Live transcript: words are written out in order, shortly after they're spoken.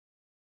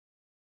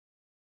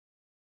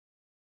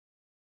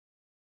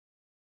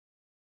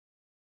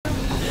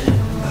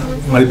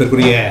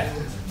மதிப்பிற்குரிய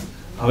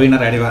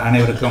அவையினர்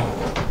அனைவருக்கும்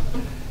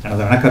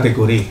எனது வணக்கத்தை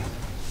கூறி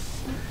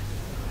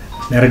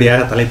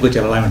நேரடியாக தலைப்புக்கு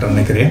செல்லலாம் என்று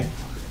நினைக்கிறேன்.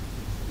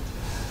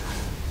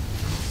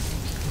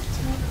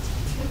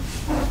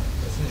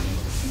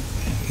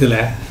 இதில்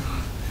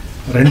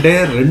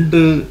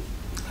ரெண்டு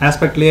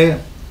ஆஸ்பெக்ட்லேயே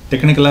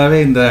டெக்னிக்கலாகவே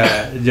இந்த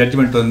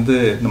ஜட்ஜ்மெண்ட் வந்து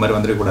இந்த மாதிரி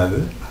வந்துடக்கூடாது,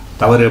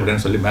 தவறு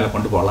அப்படின்னு சொல்லி மேலே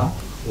கொண்டு போகலாம்.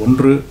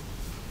 ஒன்று,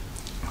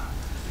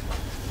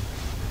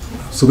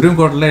 சுப்ரீம்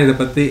கோர்ட்டில் இதை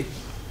பற்றி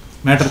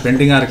மேட்டர்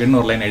பெண்டிங்காக இருக்குன்னு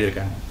ஒரு லைன்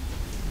எழுதியிருக்காங்க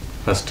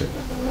ஃபஸ்ட்டு.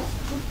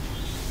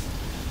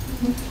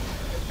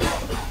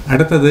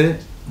 அடுத்தது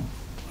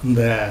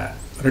இந்த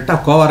ரிட்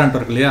ஆஃப் கோவாரண்ட்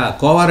இருக்கு இல்லையா,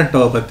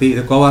 கோவாரண்டோவை பற்றி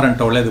இது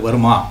கோவாரண்டோவில் இது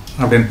வருமா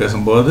அப்படின்னு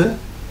பேசும்போது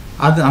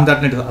அது அந்த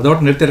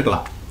அதோடு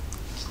நிறுத்தியிருக்கலாம்.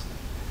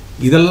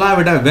 இதெல்லாம்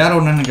விட வேறு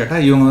ஒன்றுன்னு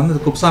கேட்டால் இவங்க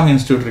வந்து குப்புசாமி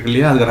இன்ஸ்டியூட் இருக்கு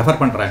இல்லையா, அதுக்கு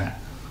ரெஃபர் பண்ணுறாங்க.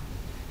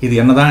 இது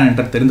என்ன தான்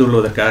என்று தெரிந்து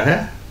கொள்வதற்காக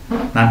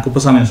நான்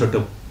குப்புசாமி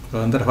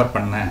இன்ஸ்டியூட்டுக்கு வந்து ரெஃபர்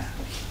பண்ணேன்.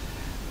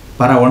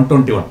 para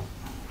 121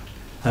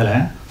 அதில்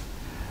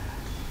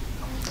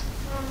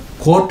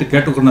கோர்ட்டு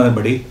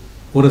கேட்டுக்கொண்டதன்படி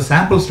ஒரு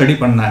சாம்பிள் ஸ்டடி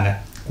பண்ணாங்க.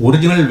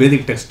 ஒரிஜினல்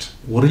வேதிக்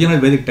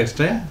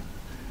டெக்ஸ்ட்டை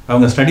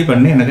அவங்க ஸ்டடி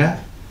பண்ணி எனக்கு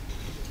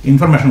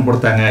இன்ஃபர்மேஷன்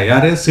கொடுத்தாங்க.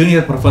 யார்?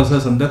 சீனியர்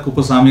ப்ரொஃபஸர்ஸ் இந்த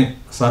குப்புசாமி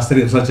சாஸ்திரி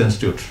ரிசர்ச்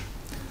இன்ஸ்டியூட்.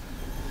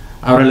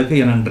 அவர்களுக்கு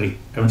என் நன்றி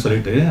அப்படின்னு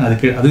சொல்லிட்டு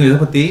அதுவும் இதை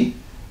பற்றி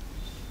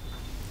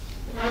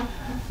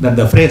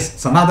the phrase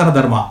சனாதன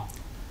தர்மா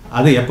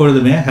அது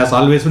எப்பொழுதுமே has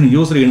always been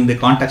used in the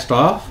context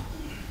of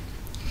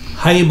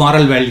high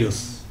moral values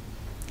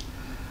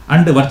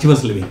and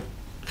virtuous living.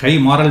 high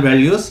moral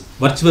values,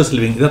 virtuous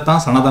living,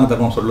 இதைத்தான் சனாதன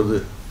தர்மம் சொல்லுது.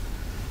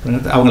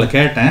 அவங்கள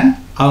கேட்டேன்,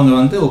 அவங்க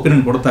வந்து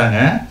ஒப்பீனியன் கொடுத்தாங்க.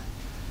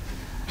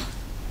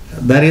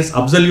 there is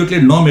absolutely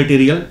no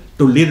material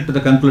to lead to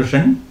the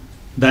conclusion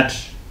that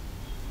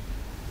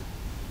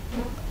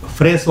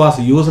phrase was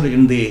used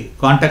in the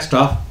context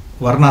of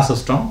varna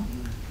system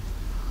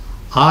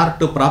or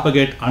to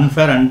propagate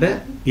unfair and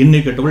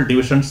inequitable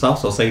divisions of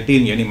society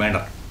in any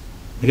manner.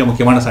 மிக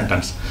முக்கியமான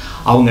sentence.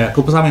 அவங்க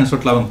குப்புசாமி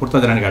இன்ஸ்டியூட்டில் அவங்க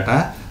கொடுத்தது என்னன்னு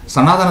கேட்டால்,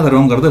 சனாதன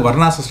தர்மங்கிறது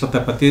வர்ணா சிஸ்டத்தை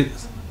பற்றி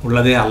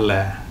உள்ளதே அல்ல.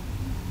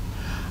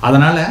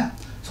 அதனால்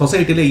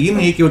சொசைட்டியில்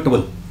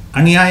இன்ஈக்விட்டபிள்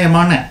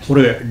அநியாயமான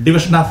ஒரு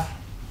டிவிஷன் ஆஃப்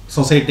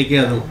சொசைட்டிக்கு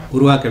அது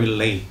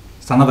உருவாக்கவில்லை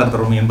சனாதன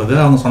தர்மம் என்பது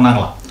அவங்க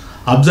சொன்னாங்களாம்.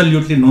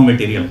 Absolutely no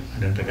material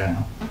அப்படின்ட்டுருக்காங்க.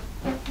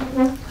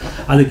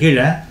 அது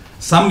கீழே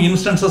some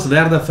instances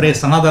where the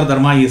phrase Sanatana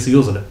Dharma is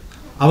used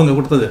அவங்க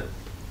கொடுத்தது.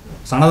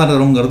 சனாதன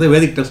தர்மங்கிறது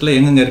வேதிக் டெக்ஸ்ட்டில்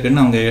எங்கெங்கே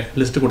இருக்குதுன்னு அவங்க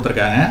லிஸ்ட்டு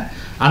கொடுத்துருக்காங்க.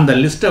 அந்த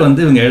லிஸ்ட்டை வந்து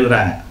இவங்க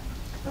எழுதுகிறாங்க.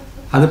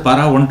 அது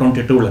para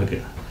 122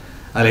 இருக்குது.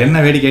 அதில் என்ன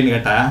வேடிக்கைன்னு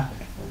கேட்டால்,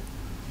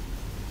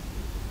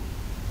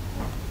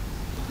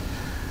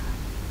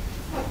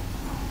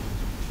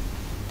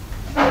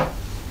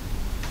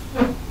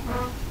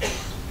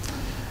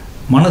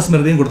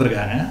 மனுஸ்மிருதியும்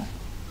கொடுத்துருக்காங்க.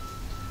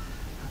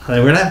 அதை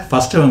விட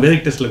ஃபஸ்ட்டு அவன்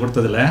வேதிக் டெஸ்ட்டில்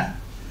கொடுத்ததில்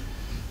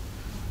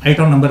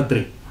ஐட்டம் நம்பர்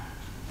 3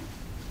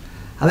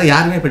 அதை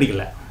யாருமே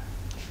படிக்கலை.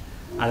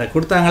 அதை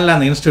கொடுத்தாங்கல்ல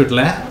அந்த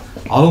இன்ஸ்டியூட்டில்,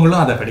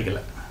 அவங்களும் அதை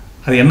படிக்கலை.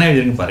 அது என்ன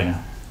எழுதிருக்குன்னு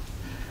பாருங்கள்.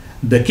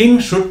 The king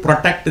should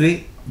protect the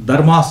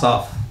தர்மாஸ்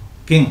of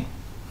king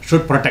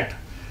should protect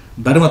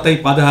தர்மத்தை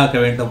பாதுகாக்க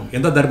வேண்டும்.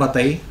 எந்த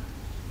தர்மத்தை?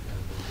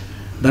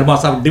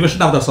 தர்மாஸ் of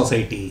division of the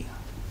society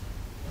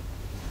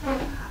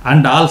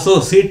and also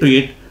see to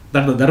it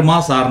that the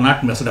dharmas are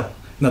not messed up.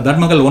 இந்த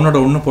தர்மங்கள் ஒன்றோட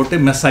ஒன்று போட்டு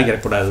மெஸ்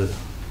ஆகிடக்கூடாது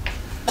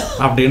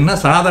அப்படின்னு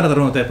சனாதன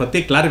தர்மத்தை பற்றி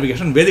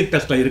கிளாரிஃபிகேஷன் வேதிக்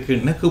டெக்ஸ்ட்டில்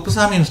இருக்குதுன்னு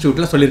குப்புசாமி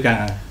இன்ஸ்டியூட்டில்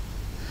சொல்லியிருக்காங்க.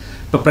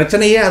 இப்போ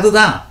பிரச்சனையே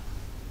அதுதான்.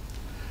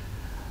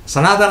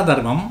 சனாதன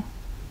தர்மம்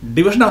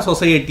டிவிஷன் ஆஃப்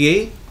சொசைட்டியை,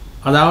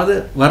 அதாவது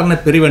வர்ண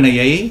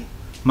பிரிவினையை,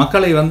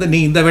 மக்களை வந்து நீ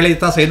இந்த வேலையை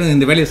தான் செய்யணும்,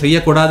 இந்த வேலையை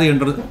செய்யக்கூடாது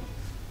என்று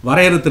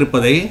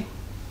வரையறுத்திருப்பதை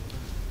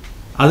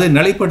அது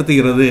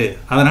நிலைப்படுத்துகிறது.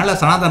 அதனால்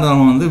சனாதன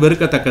தர்மம் வந்து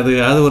வெறுக்கத்தக்கது.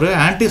 அது ஒரு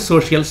ஆன்டி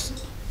சோஷியல்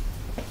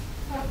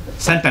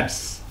சென்டென்ஸ்,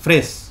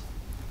 ஃப்ரேஸ்,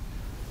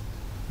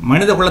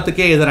 மனித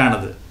குலத்துக்கே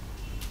எதிரானது.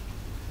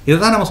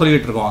 இதுதான் நம்ம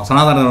சொல்லிக்கிட்டு இருக்கோம்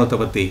சனாதன தர்மத்தை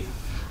பற்றி.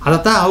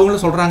 அதைத்தான்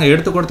அவங்களும் சொல்கிறாங்க.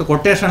 எடுத்து கொடுத்த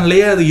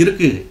கொட்டேஷன்லேயே அது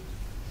இருக்குது.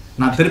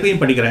 நான்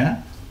திருப்பியும் படிக்கிறேன்.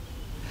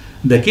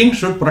 த கிங்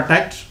ஷுட்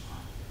ப்ரொடெக்ட்,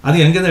 அது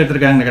எங்கேருந்து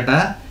எடுத்திருக்காங்கன்னு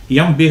கேட்டால்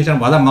எம்.பி.ஹெச்.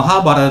 அதான்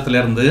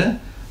மகாபாரதத்திலேருந்து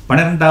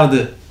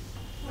 12வது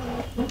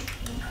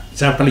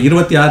சாப்டர்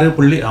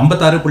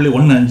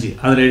 26.56.15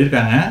 அதில்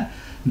எழுதியிருக்காங்க.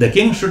 The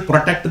king should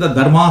protect the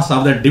தர்மாஸ்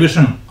of the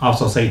division of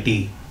society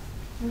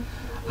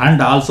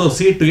and also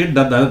see to it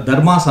that the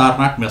dharmas are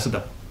not messed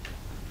up.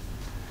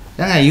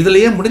 ஏங்க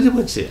இதுலேயே முடிஞ்சு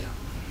போச்சு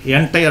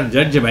என்டையர்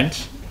ஜட்ஜ்மெண்ட்.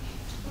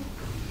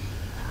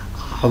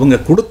 அவங்க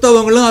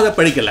கொடுத்தவங்களும் அதை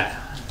படிக்கலை,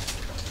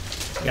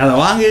 அதை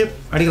வாங்கி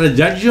படிக்கிற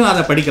ஜட்ஜும்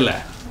அதை படிக்கலை.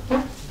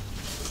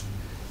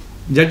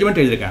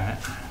 ஜட்ஜ்மெண்ட் எழுதியிருக்காங்க.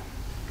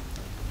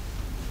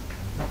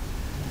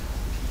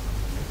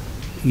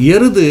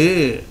 எருது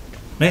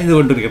மேய்ந்து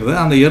கொண்டு இருக்கிறது.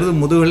 அந்த எருது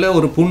முதுகில்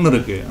ஒரு புண்ணு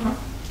இருக்குது.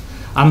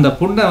 அந்த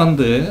புண்ணை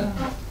வந்து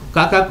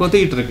காக்கா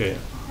கொத்திக்கிட்டு இருக்கு.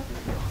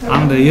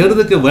 அந்த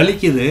எருதுக்கு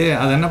வலிக்குது.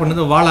 அது என்ன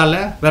பண்ணுது? வாளால்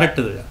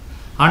விரட்டுது.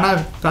 ஆனால்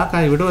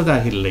காக்காய்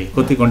விடுவதாக இல்லை,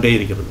 கொத்தி கொண்டே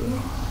இருக்கிறது.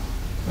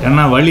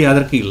 ஏன்னா வழி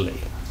அதற்கு இல்லை.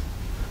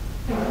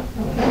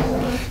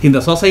 இந்த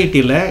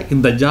சொசைட்டியில்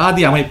இந்த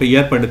ஜாதி அமைப்பை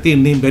ஏற்படுத்தி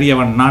இன்னும்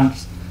பெரியவன் நான்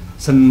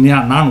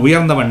நான்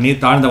உயர்ந்தவன் நீ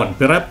தாழ்ந்தவன்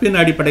பிறப்பின்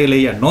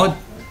அடிப்படையிலேயே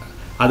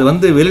அது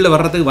வந்து வெளியில்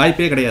வர்றதுக்கு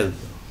வாய்ப்பே கிடையாது.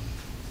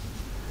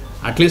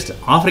 அட்லீஸ்ட்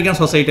ஆஃப்ரிக்கன்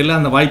சொசைட்டியில்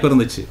அந்த வாய்ப்பு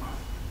இருந்துச்சு.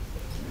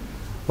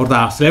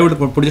 ஒருத்தன் ஸ்லேவ்டு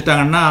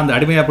பிடிச்சிட்டாங்கன்னா அந்த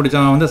அடிமையாக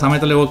பிடிச்சவன் வந்து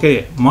சமயத்தில் ஓகே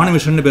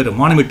மானுமிஷன் பேர்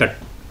மானுமிட்டட்,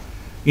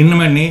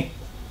 இன்னுமே நீ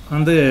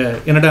வந்து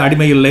என்னோட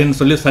அடிமை இல்லைன்னு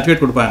சொல்லி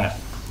சர்டிஃபிகேட் கொடுப்பாங்க.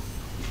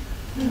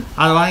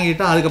 அதை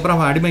வாங்கிட்டு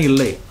அதுக்கப்புறம் அடிமை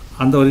இல்லை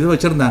அந்த ஒரு இது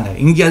வச்சுருந்தாங்க.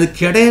 இங்கே அது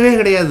கிடையவே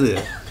கிடையாது.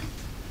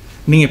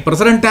 நீங்கள்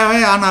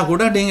பிரசிடெண்ட்டாகவே ஆனால்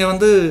கூட நீங்கள்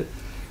வந்து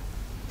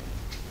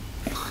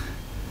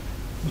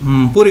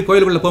பூரி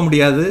கோயிலுக்குள்ளே போக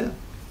முடியாது,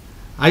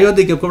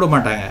 அயோத்திக்கு கூப்பிட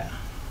மாட்டாங்க.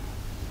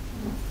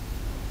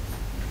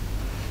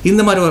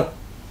 இந்த மாதிரி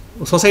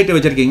ஒரு சொசைட்டி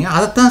வச்சுருக்கீங்க.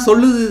 அதைத்தான்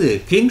சொல்லுது இது.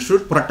 King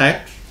should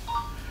protect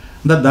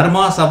the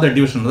தர்மாஸ் of the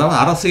division. அதாவது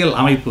அரசியல்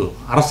அமைப்பு,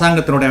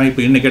 அரசாங்கத்தினுடைய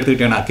அமைப்பு. இன்றைக்கி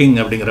எடுத்துக்கிட்டேன்னா கிங்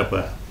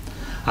அப்படிங்கிறப்ப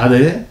அது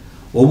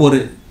ஒவ்வொரு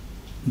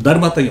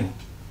தர்மத்தையும்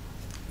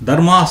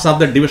தர்மாஸ்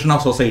of the division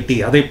of society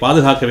அதை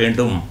பாதுகாக்க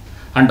வேண்டும்.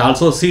 And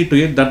also see to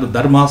it that the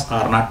dharmas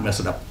are not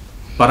messed up.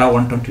 para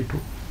 122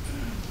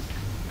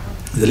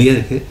 இதுலேயே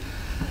இருக்குது.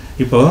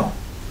 இப்போது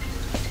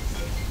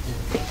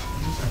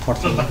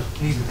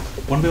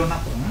ஒன் பை ஒன்னாக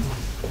போங்க,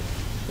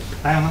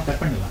 டைமாக கட்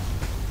பண்ணிடலாம்.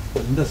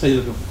 இந்த சைடு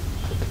இருக்கும்.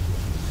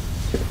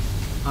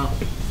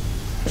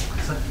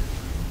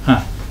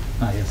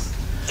 எஸ்,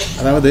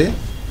 அதாவது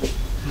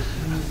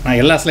நான்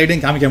எல்லா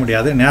ஸ்லைடையும் காமிக்க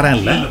முடியாது, நேரம்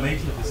இல்லை.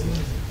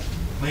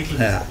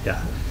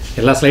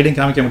 எல்லா ஸ்லைடையும்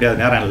காமிக்க முடியாது,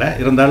 நேரம் இல்லை.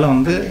 இருந்தாலும்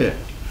வந்து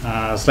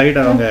ஸ்லைடை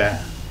அவங்க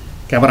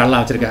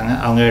கேமராலாம் வச்சுருக்காங்க,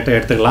 அவங்ககிட்ட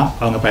எடுத்துக்கலாம்,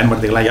 அவங்க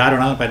பயன்படுத்திக்கலாம், யார்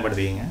வேணாலும்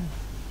பயன்படுத்திக்கிங்க.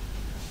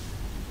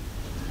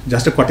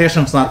 ஜஸ்ட்டு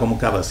கொட்டேஷன்ஸ் தான் இருக்கும்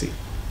முக்கால்வாசி.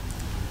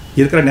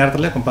 இருக்கிற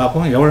நேரத்தில்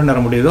பார்ப்போம், எவ்வளோ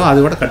நேரம் முடியுதோ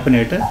அதை விட கட்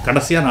பண்ணிவிட்டு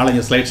கடைசியாக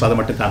 4-5 ஸ்லைட்ஸ் அதை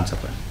மட்டும்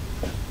காமிச்சிட்றேன்.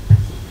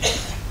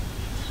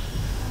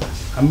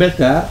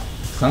 அம்பேத்கர்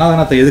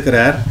சனாதனத்தை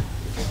எதுக்குறார்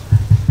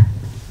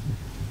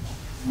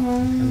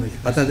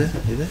பார்த்தாது.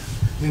 இது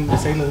இந்த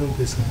சைடில் எதுவும்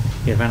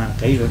பேசுங்க, வேணாம்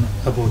கை வேணும்.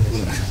 அப்போ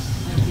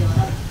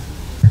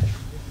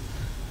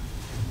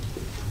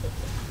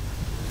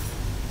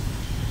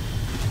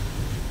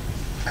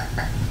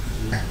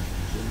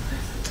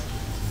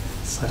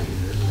சரி,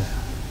 இது இல்லை.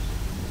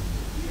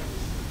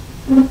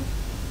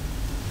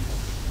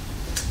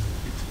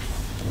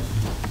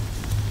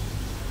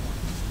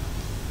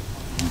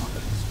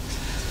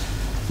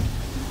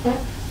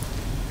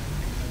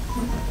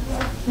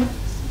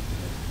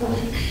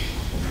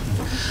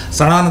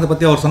 சனாதனத்தை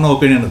பற்றி அவர் சொன்ன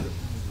ஒப்பீனியன் இது.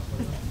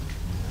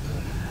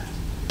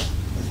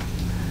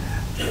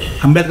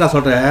 அம்பேத்கர்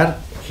சொல்கிறார்,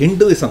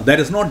 Hinduism,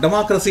 there is no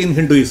democracy in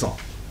Hinduism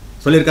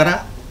சொல்லியிருக்காரா?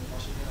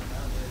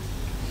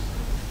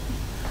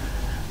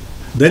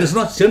 There is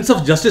no sense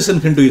of justice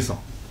in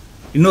Hinduism.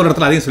 இன்னொரு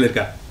இடத்துல அதையும்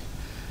சொல்லியிருக்கார்.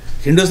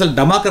 ஹிந்துயிசம்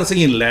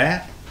டெமோக்ரஸியும் இல்லை,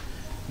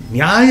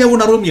 நியாய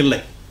உணர்வும்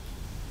இல்லை.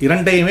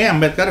 இரண்டையுமே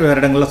அம்பேத்கர் வேறு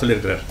இடங்களில்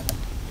சொல்லியிருக்கிறார்.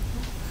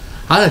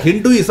 ஆக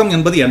ஹிந்துயிசம்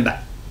என்பது என்ன?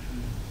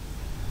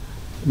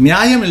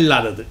 நியாயம்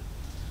இல்லாதது,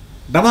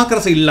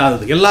 டெமோக்ரஸி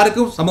இல்லாதது,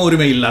 எல்லாருக்கும் சம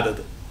உரிமை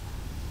இல்லாதது.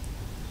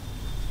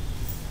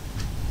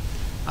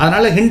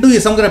 அதனால்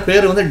ஹிந்துயிசம்ங்கிற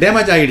பேர் வந்து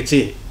டேமேஜ்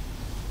ஆகிடுச்சு.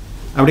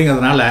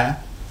 அப்படிங்கிறதுனால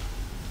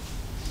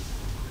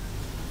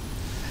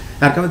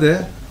யாருக்காவது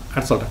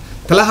அடுத்து சொல்கிறேன்.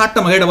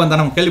 திலகாட்ட மகிட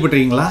பந்தனம்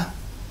கேள்விப்பட்டிருக்கீங்களா?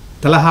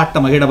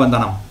 திலகாட்ட மகிட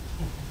பந்தனம்,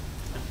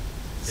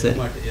 சரி,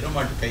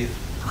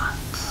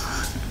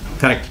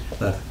 கரெக்ட்.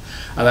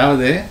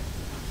 அதாவது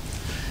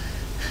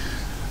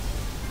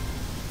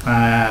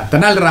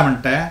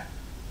தெனாலிராமன்ட்ட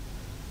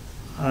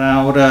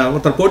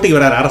ஒருத்தர் போட்டிக்கு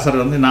வர்றார்.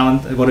 அரசர் வந்து நான்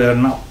வந்து ஒரு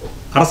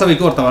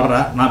அரசவைக்கு ஒருத்தர் வர்றா,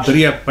 நான்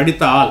பெரிய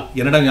படித்த ஆள்,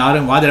 என்னிடம்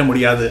யாரும் வாதிட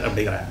முடியாது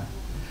அப்படிங்கிறாங்க.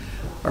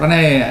 உடனே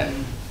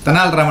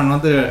தெனாலிராமன்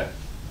வந்து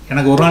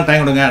எனக்கு ஒரு நாள்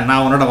டைம் கொடுங்க,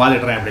 நான் உன்னோட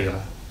வாதிடுறேன்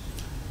அப்படிங்கிறேன்.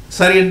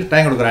 சரின்னு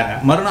டைம் கொடுக்குறாங்க.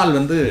 மறுநாள்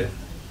வந்து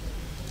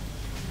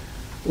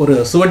ஒரு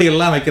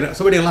சுவடியெல்லாம்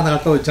சுவடியெல்லாம் அந்த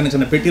காலத்தில் சின்ன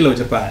சின்ன பெட்டியில்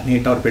வச்சுருப்பாங்க,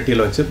 நீட்டாக ஒரு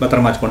பெட்டியில் வச்சு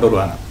பத்திரமாச்சு கொண்டு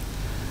வருவாங்க.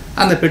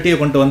 அந்த பெட்டியை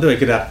கொண்டு வந்து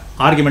வைக்கிறார்.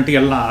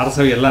 ஆர்குமெண்ட்டுக்கு எல்லாம்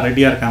அரசவை எல்லாம்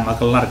ரெடியாக இருக்காங்க,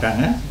 மக்கள்லாம்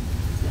இருக்காங்க.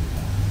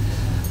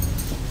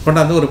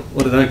 கொண்டாந்து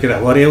ஒரு இதை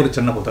வைக்கிறார், ஒரே ஒரு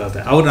சின்ன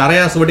புத்தகத்தை. அவர்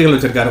நிறையா சுவடிகள்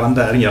வச்சுருக்காரு. வந்த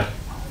அறிஞர்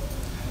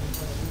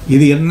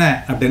இது என்ன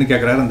அப்படின்னு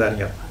கேட்குறாரு. அந்த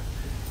அறிஞர்,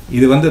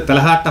 இது வந்து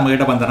திலகாட்ட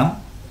மகிட பந்தனம்,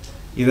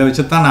 இதை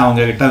வச்சு தான் நான்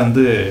அவங்கக்கிட்ட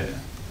வந்து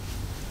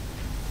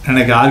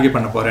எனக்கு ஆர்கியூ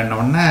பண்ண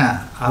போகிறேன்னொடனே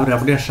அவர்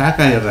அப்படியே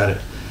ஷாக் ஆகிடுறாரு.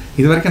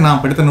 இது வரைக்கும்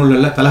நான் படித்த நூல்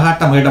இல்லை,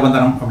 திலகாட்ட மகிட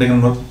பந்தனம்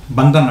அப்படிங்கிற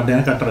பந்தன்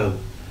அப்படின்னு கட்டுறது,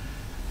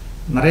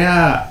 நிறையா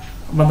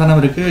பந்தனம்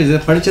இருக்குது, இது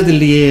படித்தது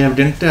இல்லையே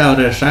அப்படின்ட்டு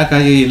அவர் ஷாக்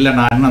ஆகி, இல்லை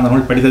நான் இன்னும் அந்த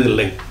நூல்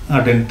படித்ததில்லை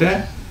அப்படின்ட்டு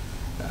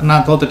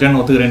நான் தோத்துட்டேன்னு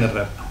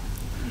ஒத்துக்கிறேன்னுறார்.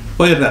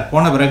 போயிடுறார்.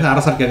 போன பிறகு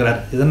அரசர் கேட்குறாரு,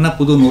 இது என்ன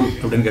புது நூல்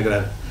அப்படின்னு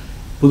கேட்குறாரு.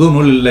 புது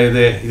நூல் இல்லை,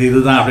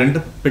 இதுதான்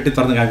அப்படின்ட்டு பெட்டி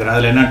திறந்து கேட்குறாரு.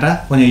 அதில் என்னட்டா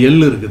கொஞ்சம்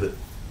எள்ளு இருக்குது,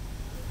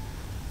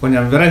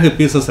 கொஞ்சம் விறகு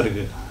பீசஸ்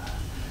இருக்குது,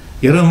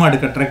 எருமாடு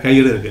கட்டுற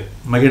கயிறு இருக்குது,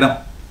 மகிடம்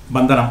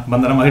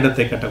பந்தனம்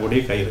மகிடத்தை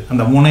கட்டக்கூடிய கயிறு,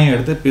 அந்த மூணையும்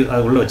எடுத்து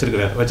அதுக்குள்ளே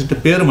வச்சுருக்கிறார். வச்சுட்டு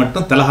பேர்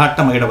மட்டும்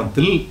திலகாட்ட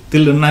மகிடபந்தம்,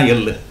 தில்லுன்னா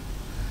எள்ளு,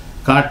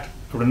 காட்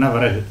அப்படின்னா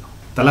விறகு,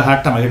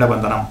 திலகாட்ட மகிட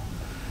பந்தனம்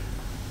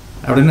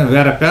அப்படின்னு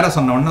வேறு பேரை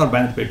சொன்னோடனே அவர்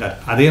பயந்து போயிட்டார்.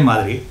 அதே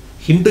மாதிரி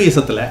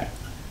ஹிந்துயிசத்தில்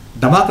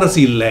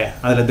டெமோக்ரஸி இல்லை,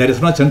 அதில் there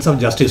is no sense of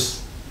justice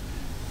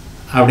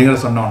அப்படிங்கிற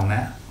சொன்னோடனே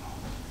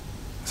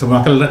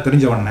மக்கள்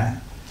தெரிஞ்ச உடனே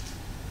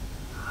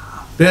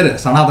பேர்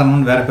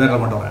சனாதனம்னு வேறு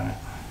பேரில் கொண்டு வராங்க.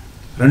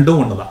 ரெண்டும்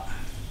ஒன்று தான்,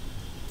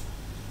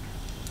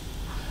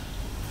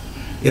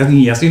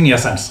 எஸ் இன்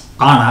எசன்ஸ்.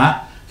 ஆனால்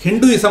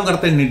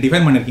ஹிந்துயிசம்ங்கிறத நீ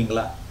டிஃபைன்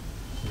பண்ணியிருக்கீங்களா?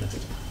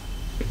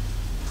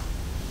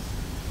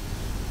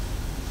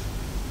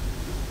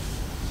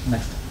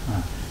 நெக்ஸ்ட்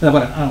இதை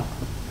பாருங்க.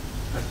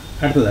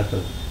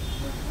 அடுத்தது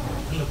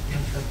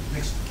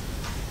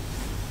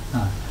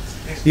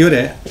இவர்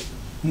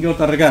இங்கே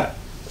ஒருத்தர் இருக்கார்,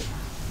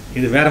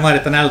 இது வேற மாதிரி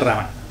எத்தனை நாள்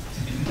ராவன்.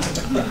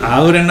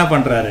 அவர் என்ன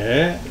பண்ணுறாரு,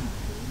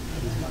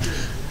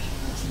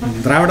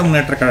 திராவிட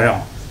முன்னேற்ற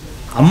கழகம்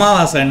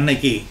அமாவாசை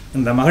அன்னைக்கு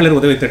இந்த மகளிர்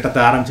உதவி திட்டத்தை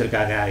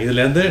ஆரம்பிச்சிருக்காங்க,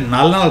 இதுலேருந்து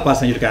 4 நாள்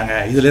பாஸ் செஞ்சுருக்காங்க,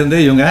 இதுலேருந்து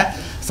இவங்க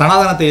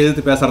சனாதனத்தை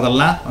எதிர்த்து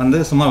பேசுகிறதெல்லாம் வந்து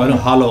சும்மா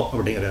வெறும் ஹாலோ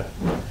அப்படிங்கிறார்.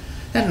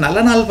 நல்ல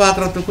நாள்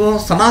பார்க்குறதுக்கும்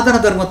சனாதன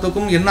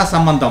தர்மத்துக்கும் என்ன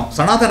சம்பந்தம்?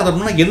 சனாதன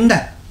தர்மம்னா என்ன?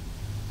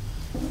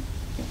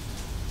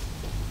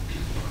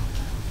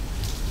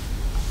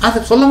 அதை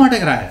சொல்ல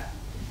மாட்டேங்கிறாங்க.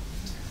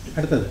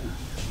 அடுத்தது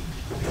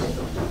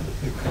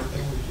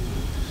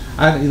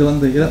இது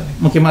வந்து இது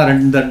முக்கியமாக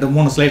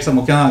 2-3 ஸ்லைட்ஸை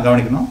முக்கியமாக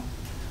கவனிக்கணும்.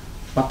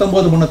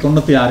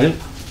 1996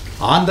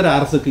 ஆந்திர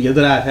அரசுக்கு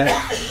எதிராக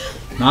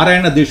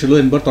நாராயண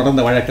தீட்சிலு என்பவர்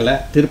தொடர்ந்த வழக்கில்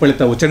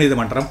தீர்ப்பளித்த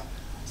உச்சநீதிமன்றம்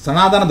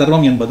சனாதன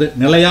தர்மம் என்பது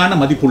நிலையான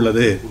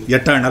மதிப்புள்ளது,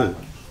 எட்டர்னல்,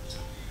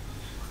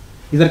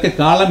 இதற்கு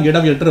காலம்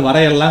இடம் என்று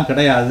வரையெல்லாம்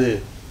கிடையாது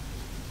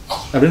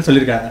அப்படின்னு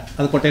சொல்லியிருக்காங்க.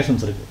 அது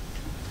கொட்டேஷன்ஸ் இருக்கு.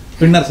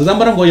 பின்னர்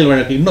சிதம்பரம் கோயில்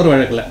வழக்கு, இன்னொரு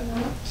வழக்கில்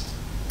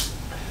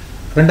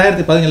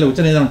 2017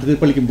 உச்சநீதிமன்றம்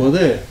தீர்ப்பளிக்கும்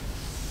போது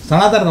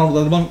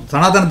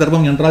சனாதன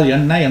தர்மம் என்றால்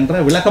என்ன என்ற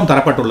விளக்கம்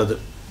தரப்பட்டுள்ளது.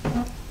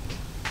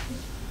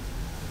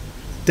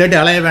 தேடி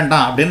அலைய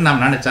வேண்டாம் அப்படின்னு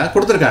நாம் நினைச்சா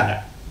கொடுத்துருக்காங்க.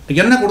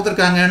 என்ன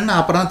கொடுத்துருக்காங்கன்னு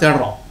அப்புறம் தான்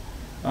தேடுறோம்.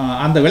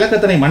 அந்த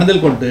விளக்கத்தினை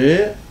மனதில் கொண்டு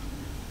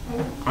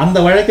அந்த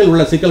வழக்கில்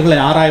உள்ள சிக்கல்களை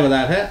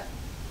ஆராய்வதாக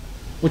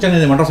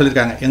உச்சநீதிமன்றம்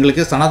சொல்லியிருக்காங்க.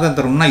 எங்களுக்கு சனாதன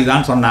தர்மம்னா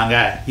இதான் சொன்னாங்க,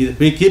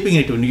 இது கீப்பிங்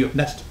இட் நியூ.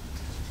 நெக்ஸ்ட்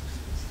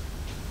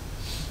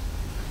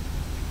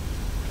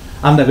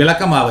அந்த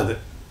விளக்கமாவது,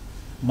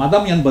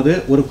 மதம் என்பது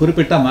ஒரு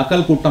குறிப்பிட்ட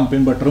மக்கள் கூட்டம்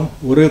பின்பற்றும்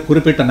ஒரு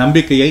குறிப்பிட்ட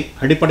நம்பிக்கையை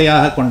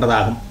அடிப்படையாக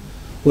கொண்டதாகும்.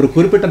 ஒரு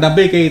குறிப்பிட்ட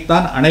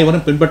நம்பிக்கையைத்தான்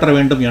அனைவரும் பின்பற்ற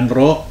வேண்டும்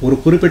என்றோ ஒரு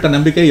குறிப்பிட்ட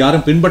நம்பிக்கை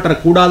யாரும்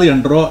பின்பற்றக்கூடாது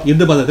என்றோ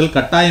இந்து மதத்தில்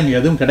கட்டாயம்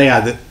ஏதும்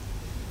கிடையாது.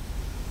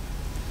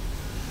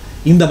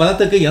 இந்த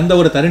மதத்துக்கு எந்த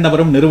ஒரு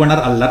தனிநபரும்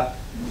நிறுவனர் அல்லர்,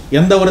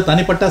 எந்த ஒரு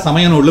தனிப்பட்ட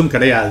சமய நூலும்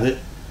கிடையாது,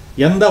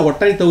 எந்த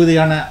ஒற்றை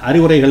தொகுதியான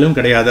அறிவுரைகளும்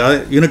கிடையாது,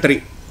 யூனிட்டரி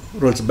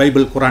ரூல்ஸ்,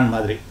 பைபிள், குரான்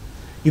மாதிரி.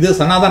 இது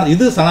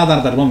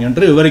சனாதன தர்மம்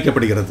என்று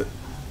விவரிக்கப்படுகிறது.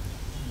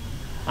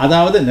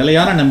 அதாவது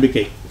நிலையான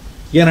நம்பிக்கை.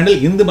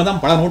 ஏனெனில் இந்து மதம்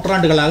பல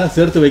நூற்றாண்டுகளாக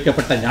சேர்த்து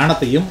வைக்கப்பட்ட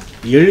ஞானத்தையும்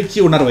எழுச்சி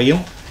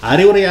உணர்வையும்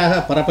அறிவுரையாக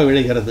பரப்ப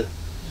விளைகிறது.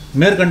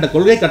 மேற்கண்ட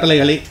கொள்கை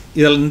கட்டளைகளை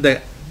இதில் இந்த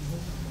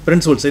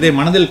பிரின்சிபல்ஸ் இதை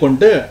மனதில்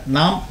கொண்டு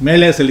நாம்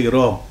மேலே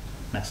செல்கிறோம்.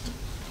 நெக்ஸ்ட்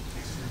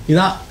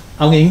இதான்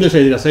அவங்க இங்கிலீஷ்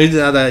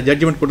எழுதி அதை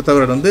ஜட்ஜ்மெண்ட்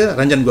கொடுத்தவர் வந்து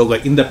ரஞ்சன்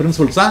கோகோய். இந்த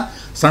பிரின்சிபல்ஸ் தான்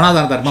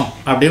சனாதன தர்மம்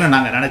அப்படின்னு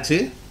நாங்கள் நினச்சி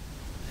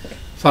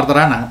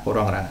ஃபர்தராக நாங்கள்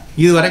போகிறோங்கிறாங்க.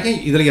 இது வரைக்கும்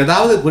இதில்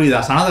ஏதாவது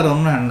புரியுதா? சனாதன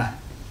தர்மம்னு என்ன?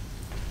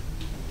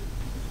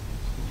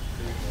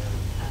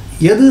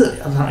 எது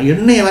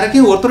என்னைய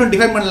வரைக்கும் ஒருத்தரும்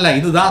டிஃபைன் பண்ணல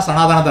இதுதான்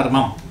சனாதன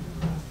தர்மம்,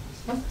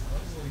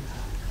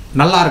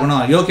 நல்லா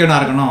இருக்கணும், யோக்கியனா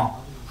இருக்கணும்.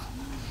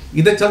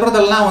 இதை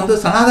சொல்றதெல்லாம் வந்து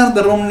சனாதன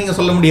தர்மம்னு நீங்க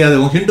சொல்ல முடியாது.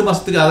 ஹிந்து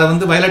மதத்துக்கு அதை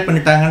வந்து வயலேட்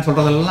பண்ணிட்டாங்கன்னு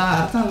சொல்றதெல்லாம்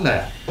அர்த்தம் இல்லை.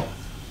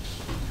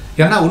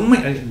 ஏன்னா உண்மை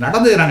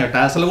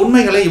நடந்துகிறாங்க. சில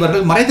உண்மைகளை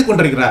இவர்கள் மறைத்துக்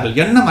கொண்டிருக்கிறார்கள்.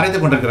 என்ன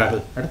மறைத்துக்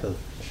கொண்டிருக்கிறார்கள்? அடுத்தது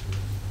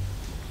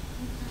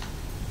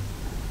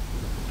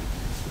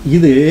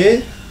இது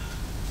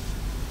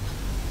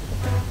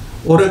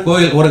ஒரு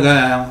கோயில், ஒரு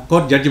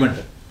கோர்ட் ஜட்ஜ்மெண்ட்.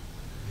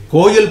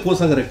 கோயில்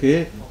பூசகருக்கு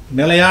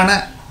நிலையான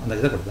அந்த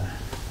இதை கொடுத்தேன்.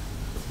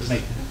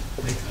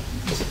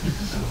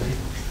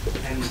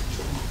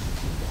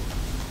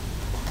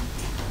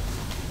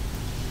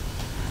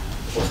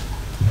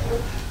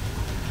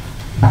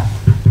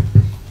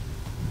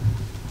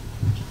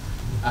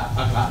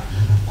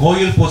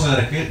 கோயில்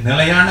பூசகருக்கு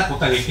நிலையான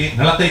குத்தகைக்கு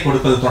நிலத்தை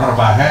கொடுப்பது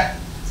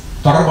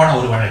தொடர்பான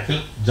ஒரு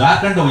வழக்கில்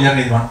ஜார்க்கண்ட்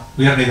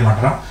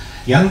உயர்நீதிமன்றம்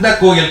எந்த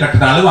கோயில்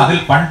கட்டினாலும்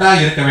அதில் பண்டா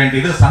இருக்க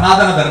வேண்டியது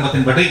சனாதன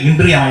தர்மத்தின்படி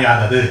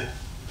இன்றியமையாதது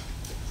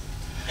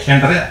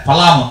என்று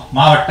பலாம்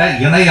மாவட்ட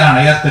இணை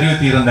ஆணையர்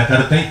தெரிவித்திருந்த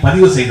கருத்தை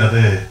பதிவு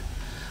செய்தது.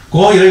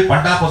 கோயிலில்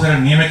பண்டா பூசகரை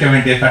நியமிக்க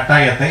வேண்டிய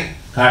கட்டாயத்தை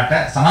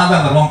காட்ட சனாதன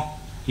தர்மம்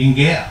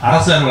இங்கே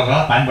அரசு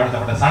அலுவலர்களால்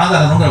பயன்படுத்தப்பட்ட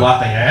சனாதன தர்மங்கிற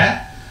வார்த்தையை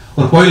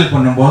ஒரு கோயில்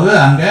பண்ணும்போது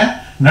அங்க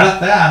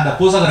நிலத்தை அந்த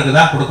பூசகருக்கு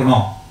தான்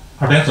கொடுக்கணும்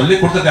அப்படின்னு சொல்லி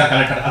கொடுத்துருக்கார்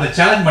கலெக்டர். அதை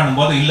சேலஞ்ச்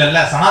பண்ணும்போது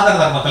இல்ல சனாதன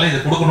தர்மத்துல இது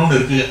கொடுக்கணும்னு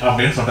இருக்கு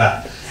அப்படின்னு சொல்றாரு.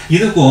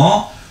 இதுக்கும்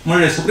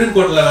உங்களுடைய சுப்ரீம்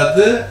கோர்ட்ல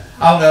வந்து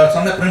அவங்க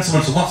சொன்ன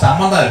பிரின்சிபல்ஸுக்கும்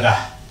சம்பந்தம் இருக்கா?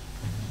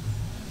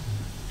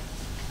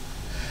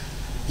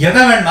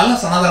 எதை வேணாலும்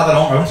சனாதன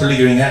தர்மம் அப்படின்னு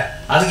சொல்லிக்குவீங்க.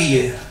 அதுக்கு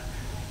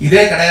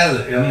இதே கிடையாது,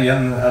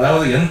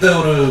 அதாவது எந்த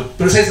ஒரு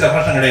ப்ரிசைஸ்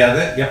ரெஃபரன்ஸும்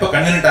கிடையாது. எப்ப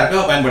கன்வீனியன்ட்டா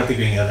இருக்கோ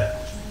பயன்படுத்திக்குவீங்க அதை.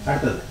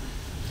 அடுத்தது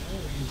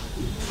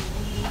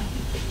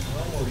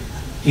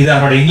இது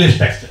அவரோட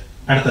இங்கிலீஷ் டெக்ஸ்ட்.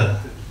 அடுத்தது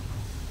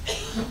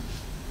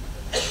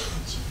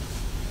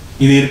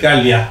இது இருக்கா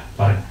இல்லையா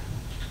பாருங்க,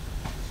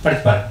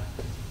 படிச்சு பாருங்க.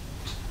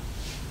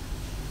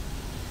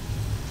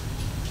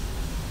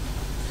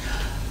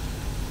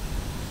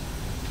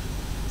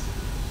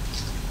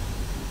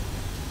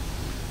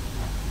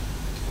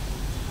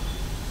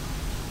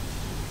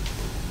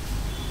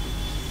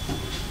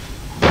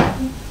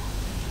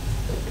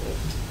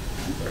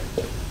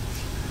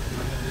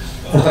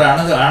 ஒருத்தர்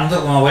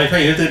அனந்தர் ஒய்ஃபை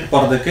இழுத்துக்கிட்டு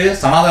போகிறதுக்கு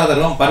சனாதன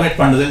தர்மம் பர்மிட்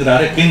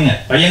பண்ணுதுங்கிறாரு கிங்.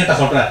 பையன்கிட்ட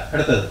சொல்கிறார்.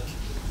 அடுத்தது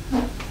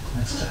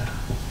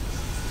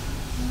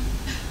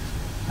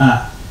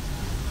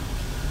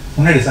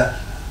முன்னாடி சார்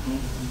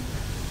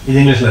இது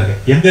இங்கிலீஷில் இருக்கு.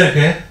 எங்க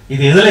இருக்கு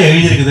இது? எதில்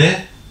எழுதியிருக்குது?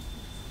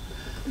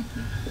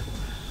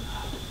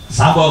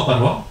 சாம்பவ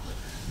பர்வம்,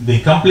 the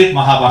complete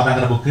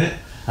மகாபாரதங்கிற book,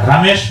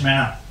 Ramesh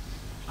Menon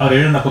அவர்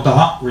எழுதின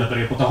புத்தகம், உள்ள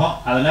பெரிய புத்தகம்.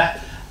 அதில்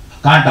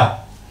காண்டம்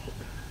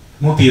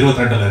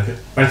 122 இருக்கு.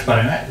 படிச்சு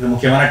பாருங்க. இது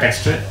முக்கியமான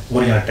text,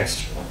 original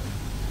text.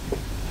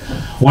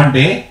 One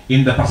day,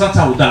 in the presence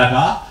of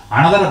Uddalaka,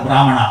 another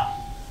Brahmana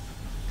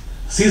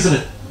seized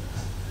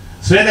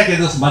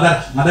Swetaketu's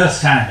mother's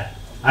hand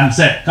and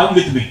said, "Come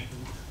with me."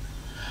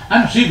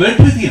 And she went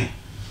with him.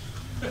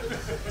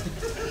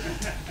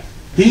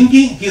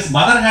 Thinking his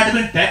mother had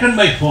been taken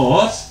by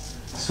force,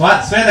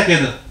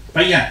 Swetaketu,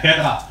 paiyan,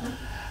 kekala,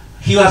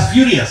 he was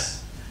furious.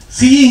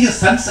 Seeing his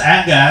son's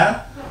anger,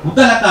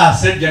 Uddalaka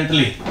said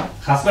gently,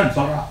 husband,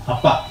 solra,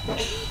 appa,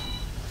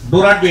 do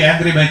not be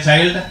angry, my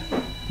child.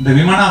 The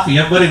women of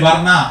every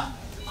varna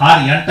are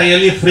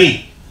entirely free,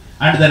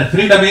 and their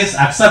freedom is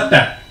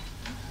accepted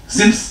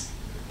since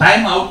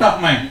time out of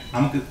mind.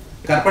 நமக்கு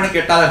கற்பனை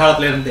கெட்டாத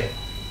காலத்துல இருந்தே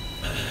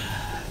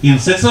in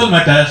sexual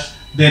matters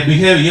they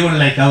behave even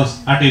like us,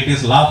 and it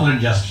is lawful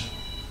and just.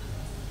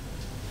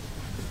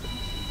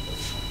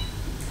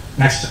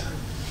 Next.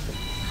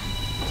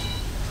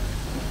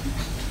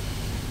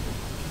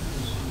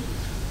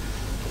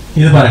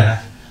 இது பாருங்க.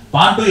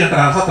 Bond என்ற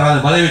அரசர் தனது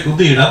பதவி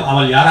குந்தியிடம்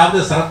அவள் யாராவது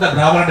சிறந்த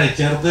பிராமணனை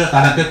சேர்ந்து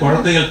தனக்கு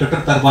குழந்தைகள்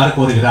பெற்றுத் தருமாறு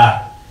கோருகிறார்.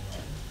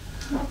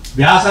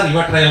 வியாசர்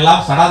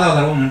இவற்றையெல்லாம் சனாதன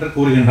தர்மம் என்று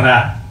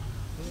கூறுகின்றார்.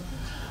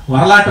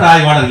 வரலாற்று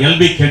ஆய்வாளர்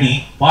எல்பி கெனி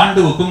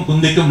பாண்டுவுக்கும்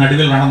குந்திக்கும்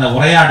நடுவில் நடந்த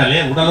உரையாடலே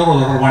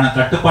உடலுறவு தொடர்பான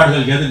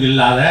கட்டுப்பாடுகள் எதுவும்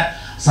இல்லாத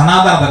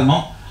சனாதன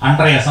தர்மம்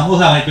அன்றைய சமூக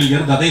அமைப்பில்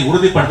இருந்ததை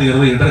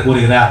உறுதிப்படுத்துகிறது என்று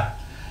கூறுகிறார்.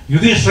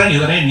 யுதிஷ்டிரன்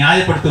இதனை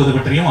நியாயப்படுத்துவது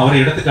பற்றியும்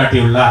அவர்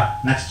எடுத்துக்காட்டியுள்ளார்.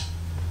 நெக்ஸ்ட்.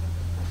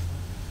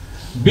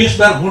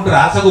 பீஷ்மர் 3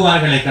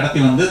 அரசகுமாரிகளை கடத்தி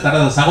வந்து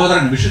தனது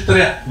சகோதரன் விசித்திர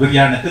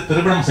விரியானுக்கு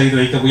திருமணம் செய்து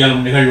வைக்க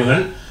முயலும்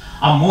நிகழ்வுகள்.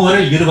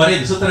 அம்மூவரில் இருவரை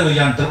விசித்திர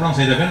விரியான் திருமணம்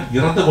செய்த பின்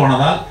இறந்து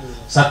போனதால்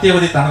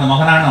சத்தியவதி தனது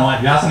மகனான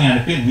வியாசனை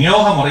அனுப்பி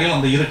நியோக முறையில்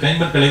அந்த இரு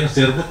கைம்பெண்களையும்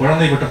சேர்ந்து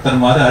குழந்தை பெற்றுத்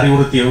தருமாறு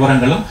அறிவுறுத்திய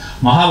விவரங்களும்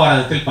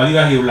மகாபாரதத்தில்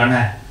பதிவாகியுள்ளன.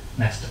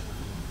 நெக்ஸ்ட்.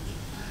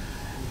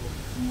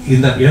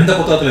 இந்த எந்த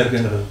புத்தகத்தில்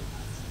இருக்குங்கிறது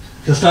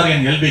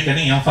ஹிஸ்டாரியன் எல்பி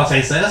கெனி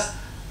emphasizes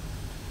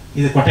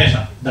இது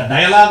quotation. The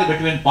dialogue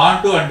between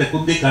Pandu and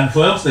Kundi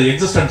confirms the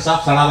existence of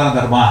Sanatana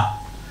Dharma,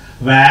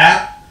 where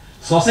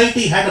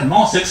society had no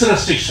sex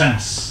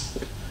restrictions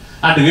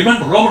and women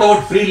roamed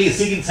about freely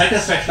seeking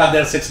satisfaction of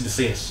their sex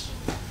desires.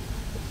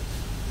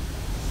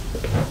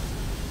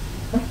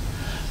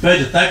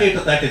 Page 30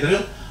 to 33,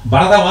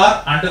 Bharadavar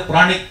and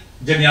Puranic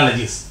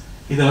genealogies.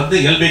 இது வந்து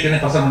LP Keni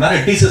present பண்ணாரு.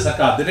 DC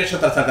Sarkar,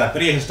 Dineshwar Sarkar,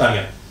 பெரிய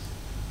historian,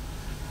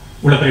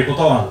 உள்ள பெரிய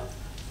புத்தகம்.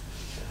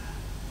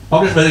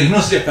 Publish by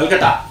university of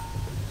Calcutta.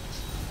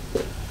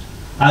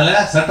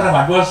 அதில் centre of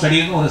advance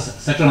ஸ்டடின்னு ஒரு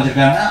section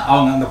வச்சிருக்காங்க.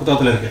 அவங்க அந்த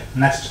புத்தகத்தில் இருக்கு.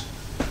 நெக்ஸ்ட்.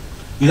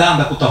 இதான்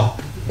அந்த புத்தகம்.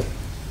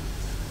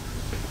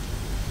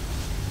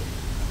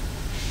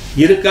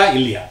 இருக்கா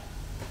இல்லையா?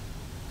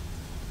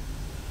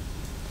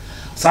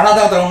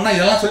 சனாதன தர்மம்னா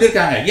இதெல்லாம்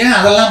சொல்லியிருக்காங்க. ஏன்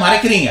அதெல்லாம்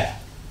மறைக்கிறீங்க?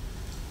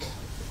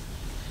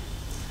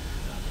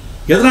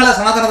 எதனால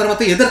சனாதன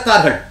தர்மத்தை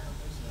எதிர்த்தார்கள்?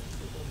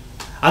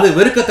 அது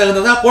வெறுக்க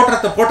தகுந்ததா,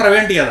 போற்ற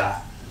வேண்டியதா?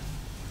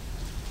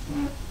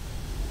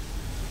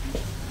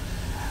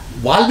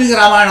 வால்மீகி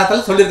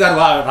ராமாயணத்தில் சொல்லியிருக்காரு.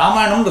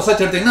 ராமாயணம்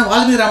ரிசர்ச் எடுத்தீங்கன்னா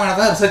வால்மீகி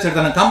ராமாயணத்தை ரிசர்ச்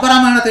எடுத்தாங்க.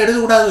 கம்பராமாயணத்தை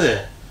எடுக்கக்கூடாது.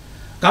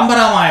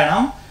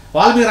 கம்பராமாயணம்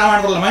வால்மீகி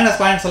ராமாயணத்தில் மைனஸ்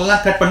பாயிண்ட்ஸ்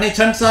எல்லாம் கட் பண்ணி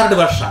சென்சார்டு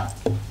வெர்ஷன்.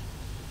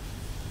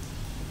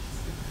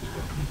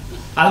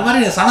 அது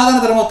மாதிரி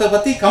சனாதன தர்மத்தை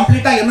பற்றி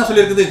கம்ப்ளீட்டாக என்ன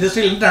சொல்லியிருக்குது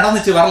ஹிஸ்டரியில்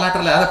நடந்துச்சு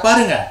வரலாற்றில், அதை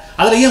பாருங்க.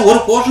 அதில் ஏன் ஒரு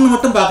போர்ஷன்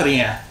மட்டும்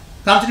பார்க்குறீங்க?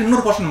 காமிச்சிட்டு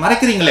இன்னொரு போர்ஷன்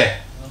மறைக்கிறீங்களே.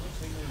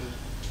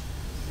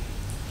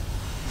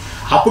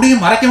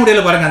 அப்படியும் மறைக்க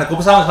முடியல பாருங்க. அந்த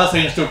குப்புசாமி சாஸ்திரி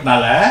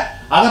இன்ஸ்டியூட்னால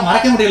அதை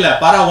மறைக்க முடியல.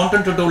 பாரா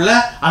 122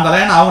 அந்த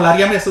லைன் அவங்களை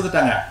அறியாமல்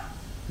எடுத்துட்டாங்க.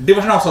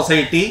 டிவிஷன் ஆஃப்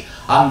சொசைட்டி,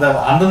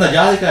 அந்தந்த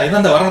ஜாதிக்கு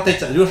எந்தெந்த வர்ணத்தை,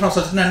 டிவிஷன் ஆஃப்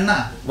சொசைட்டினா என்ன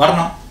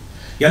வர்ணம்,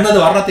 எந்தெந்த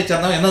வர்ணத்தை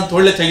சேர்ந்தவங்க எந்தெந்த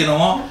தொழிலை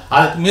செய்யணுமோ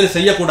அதுக்கு மீறி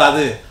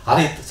செய்யக்கூடாது.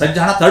 அதை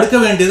செஞ்சானா தடுக்க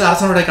வேண்டியது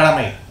அரசனுடைய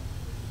கடமை.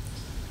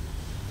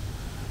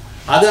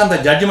 அது அந்த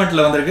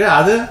ஜட்ஜ்மெண்ட்ல வந்திருக்கு.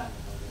 அது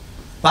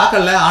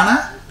பார்க்கல, ஆனா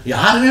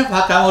யாருமே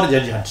பார்க்காம ஒரு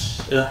ஜட்ஜ்மெண்ட்.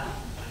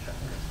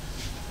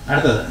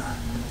 அடுத்தது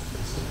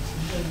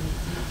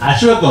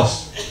அஸ்வகோஷ்.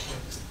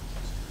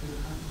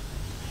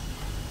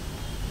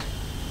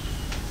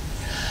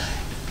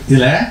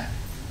 இதுல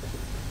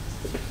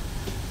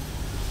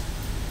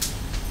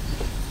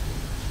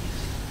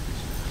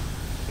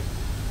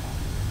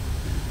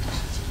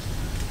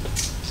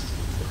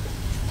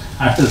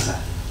அடுத்தது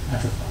சார்,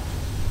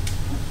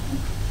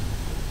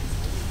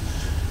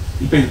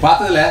 இப்ப இது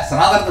பார்த்ததுல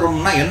சனாதன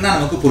தர்மம்னா என்ன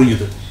நமக்கு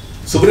புரிஞ்சுது.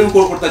 சுப்ரீம்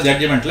கோர்ட் கொடுத்த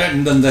ஜட்ஜ்மெண்ட்ல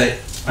இந்த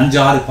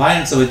 5-6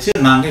 பாயிண்ட்ஸை வச்சு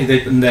நாங்க இதை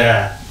இந்த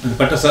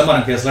பட்ட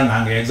சிதம்பரம் கேஸ்ல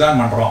நாங்க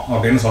எக்ஸாம் பண்றோம்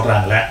அப்படின்னு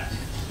சொல்றாங்களே,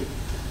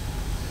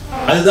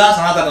 அதுதான்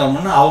சனாதன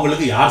தர்மம்னு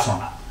அவங்களுக்கு யார்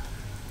சொன்னா?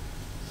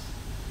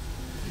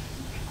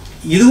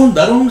 இதுவும்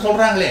தர்மம்னு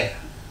சொல்றாங்களே.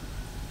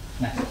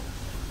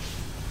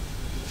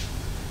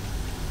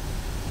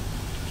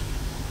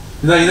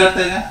 இதை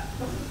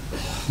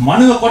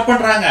மனுவை கோட்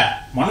பண்றாங்க.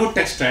 மனு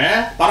டெக்ஸ்ட்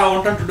பரா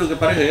 122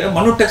 பிறகு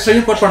மனு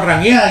டெக்ஸ்டையும் கோட்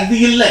பண்றாங்க. ஏன் இது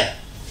இல்லை?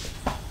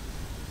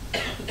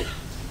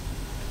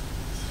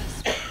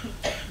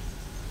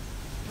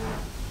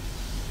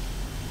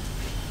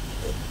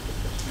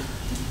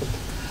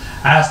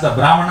 As the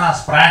Brahmana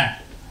sprang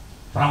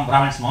from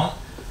Brahman's mouth,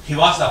 he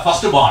was the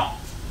firstborn,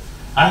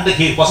 and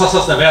he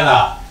possesses the Veda.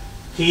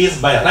 He is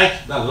by right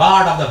the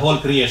Lord of the whole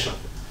creation.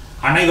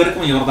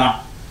 அனைவருக்கும் இவர்தான்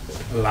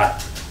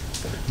லார்ட்.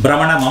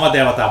 பிரமண மம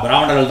தேவதா,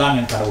 பிராமணர்கள் தான்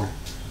என் கடவுள்.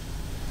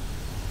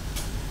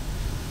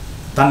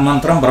 தன்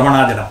மந்திரம்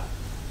பிரமணாதினம்.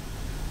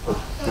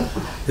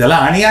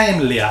 இதெல்லாம்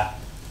அநியாயம் இல்லையா?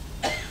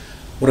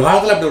 ஒரு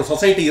காலத்தில் அப்படி ஒரு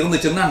சொசைட்டி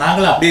இருந்துச்சுன்னா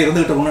நாங்களும் அப்படியே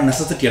இருந்துகிட்டு இருக்கணும்.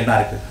 நெசசிட்டி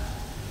என்ன இருக்கு?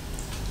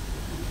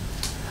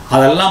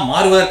 அதெல்லாம்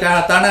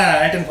மாறுவதற்காகத்தானே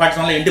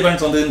 1947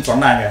 இண்டிபெண்டன்ஸ் வந்ததுன்னு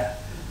சொன்னாங்க.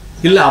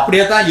 இல்லை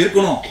அப்படியே தான்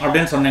இருக்கணும்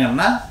அப்படின்னு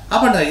சொன்னீங்கன்னா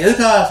அப்போ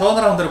எதுக்காக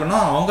சுதந்திரம்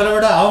வந்திருக்கணும்? அவங்கள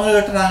விட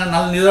அவங்ககிட்ட நாங்கள்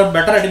நல்ல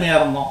பெட்டர் அடிமையாக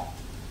இருந்தோம்.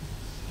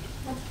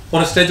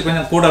 ஒரு ஸ்டேஜ்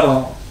கொஞ்சம் கூட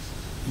இருந்தோம்.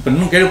 இப்போ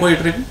இன்னும் கீழே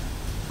போயிட்டு இருக்கு.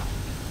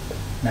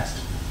 நெக்ஸ்ட்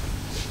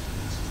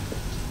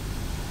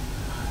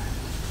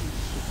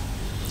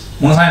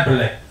முனுசாமி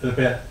பிள்ளை, இது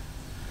பேர்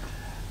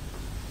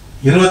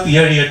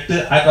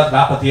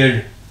 27/8/1947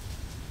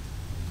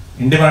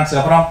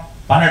 இண்டிபெண்டன்ஸுக்கு அப்புறம்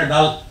 12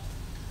 நாள்.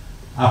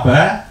 அப்போ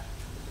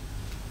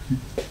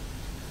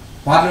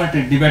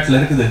பார்லிமெண்ட்ரி டிபேட்ஸ்ல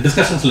இருக்குது,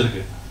 டிஸ்கஷன்ஸ்ல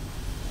இருக்கு.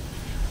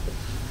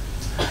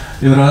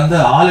 இவர்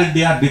all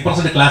India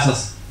depressed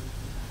classes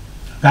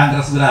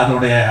Congress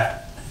அதோடைய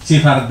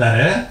சீஃபா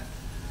இருந்தாரு.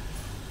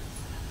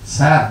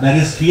 சார், there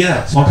is fear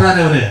சொல்றாரு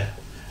அவரு.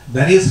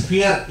 There is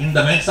fear in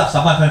the minds of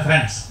some of my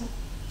friends,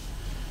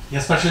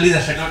 especially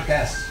the scheduled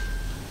caste.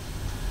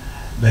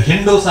 The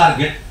Hindus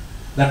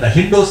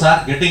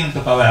are getting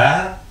into power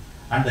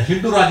and the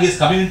Hindu Raj is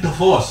coming into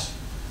force.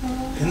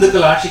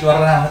 இந்துக்கள் ஆட்சிக்கு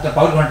வர்றாங்க,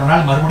 power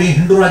பண்றதுனால மறுபடியும்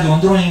ஹிந்து ராஜ்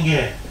வந்துரும்.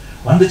 இங்கே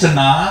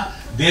வந்துச்சுன்னா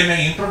they may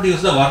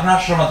introduce the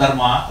varnashrama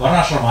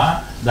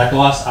that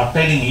was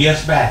obtaining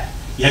years back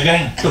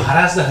again to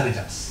harass the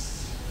Harijans.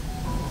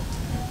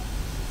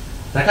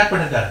 Record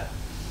பண்ணிருக்காரு.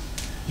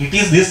 It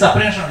is this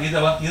separation.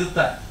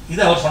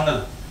 இது அவர்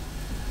சொன்னது.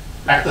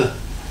 அடுத்தது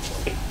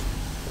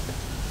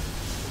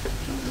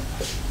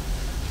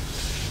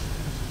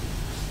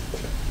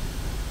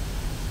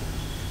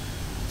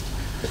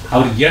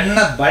அவர் என்ன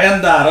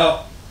பயந்தாரோ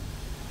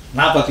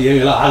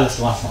 47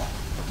 ஆகஸ்ட் மாதம்.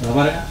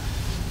 பாருங்க,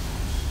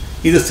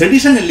 இது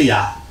செடிஷன் இல்லையா?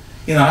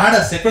 இந்த நாடு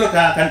செக்குலர்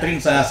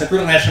கண்ட்ரின்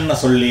செக்குலர்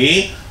நேஷன் சொல்லி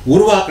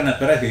உருவாக்கின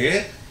பிறகு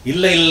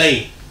இல்லை இல்லை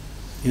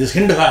இது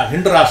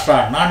ஹிந்து ராஷ்டிரா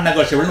நான்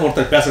நெகோஷியபிள்னு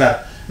ஒருத்தர் பேசுறாரு.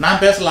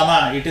 நான் பேசலாமா?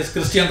 It is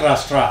Christian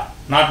rashtra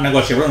not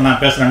negotiable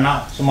நான் பேசுறேன்னா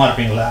சும்மா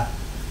இருப்பீங்களா?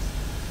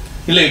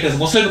 இல்லை it is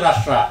Muslim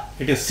rashtra,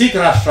 it is seek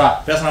rashtra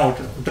பேசினா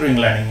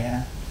விட்டுருவீங்களா நீங்க?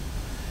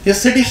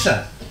 Is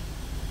sedition.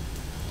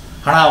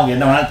 ஆனால் அவங்க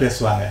என்ன வேணாலும்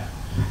பேசுவாங்க.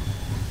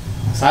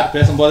 சார்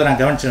பேசும்போது நான்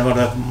கவனிச்ச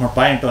ஒரு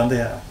பாயிண்ட்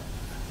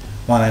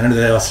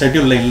என்னுடைய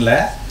ஷெட்யூலில் இல்லை.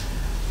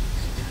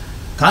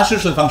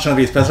 கான்ஸ்டியூஷனல்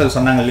ஃபங்க்ஷனரி ஸ்பெஷல்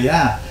சொன்னாங்க இல்லையா?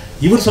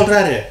 இவர்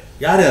சொல்கிறாரு,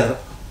 யார்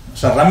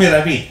சார்?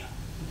 ரவி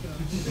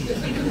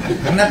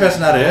என்ன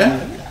பேசினாரு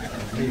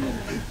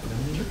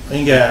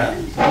இங்கே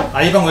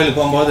ஐயப்பன் கோயிலுக்கு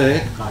போகும்போது?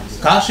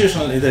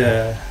 கான்ஸ்டியூஷனல் இது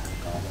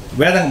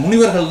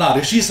முனிவர்கள் தான்,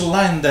 ரிஷிஸ்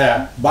தான் இந்த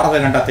பாரத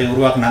கண்டத்தை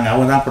உருவாக்குனாங்க,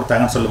 அவங்க தான்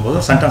கொடுத்தாங்கன்னு சொல்லும்போது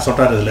சென்டென்ஸ்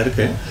சொல்கிறாரு. இதில்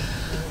இருக்குது,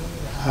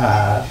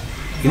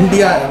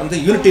 இந்தியா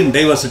யூனிட்டி இன்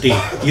டைவர்சிட்டி.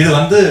 இது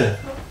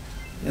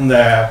இந்த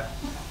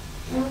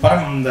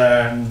இந்த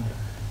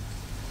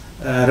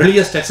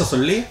ரிலிஜியஸ் டெக்ஸ்ட்டை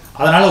சொல்லி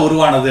அதனால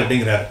உருவானது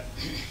அப்படிங்கிறாரு.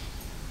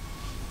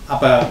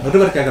 அப்போ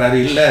ஒருவர் கேட்குறாரு,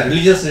 இல்லை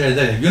ரிலிஜியஸ்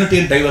இது யூனிட்டி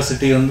இன்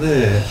டைவர்சிட்டி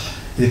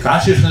இது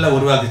கான்ஸ்டியூஷனில்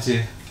உருவாக்குச்சு.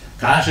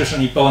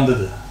 கான்ஸ்டியூஷன் இப்போ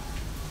வந்தது,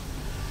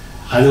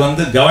 அது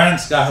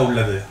கவர்னன்ஸ்க்காக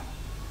உள்ளது,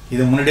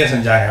 இது முன்னாடியே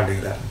செஞ்சாங்க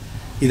அப்படிங்கிறார்.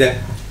 இதை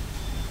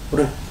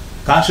ஒரு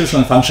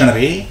constitutional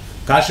functionary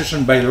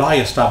constitution by law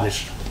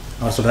established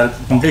அவர் சொல்கிறார்.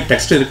 கம்ப்ளீட்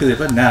டெக்ஸ்ட் இருக்குது.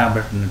 இப்போ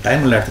பட்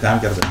டைமில் எடுத்து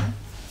காமிக்கிறது.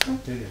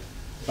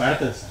 இப்போ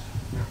அடுத்தது சார்,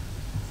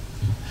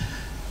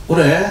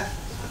 ஒரு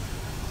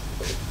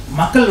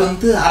மக்கள்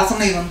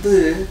அரசனை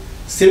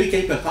செவிக்கை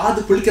இப்போ காது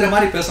குளிக்கிற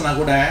மாதிரி பேசினா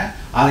கூட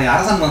அதை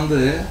அரசன்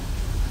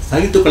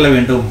சகித்துக்கொள்ள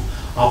வேண்டும்.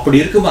 அப்படி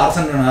இருக்கும்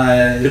அரசன்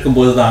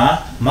இருக்கும்போது தான்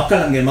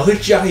மக்கள் அங்கே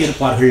மகிழ்ச்சியாக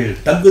இருப்பார்கள்.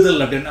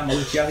 தங்குதல் அப்படின்னா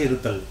மகிழ்ச்சியாக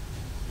இருத்தல்.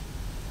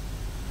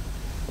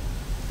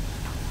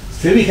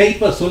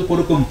 செவிகைப்ப சொல்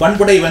பொறுக்கும்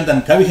பண்புடை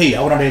வந்தன் கவிகை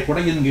அவனுடைய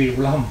குடையின் கீழ்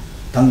உலகம்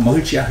தங்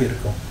மகிழ்ச்சியாக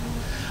இருக்கும்.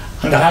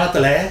 அந்த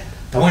காலத்தில்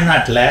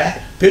தமிழ்நாட்டில்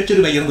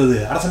பேச்சுரிமை இருந்தது.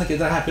 அரசனுக்கு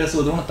எதிராக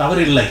பேசுவது ஒன்றும்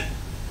தவறு இல்லை,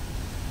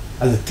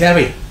 அது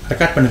தேவை.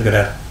 ரெக்கார்ட்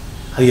பண்ணியிருக்கிறார்.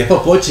 அது எப்போ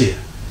போச்சு?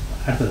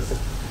 அடுத்தது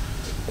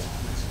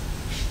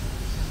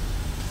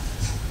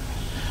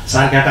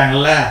sir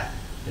கேட்டாங்கல்ல,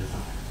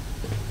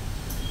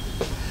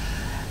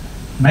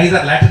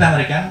 neither Latin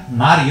American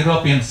nor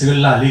European civil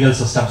law legal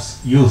systems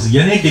use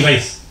any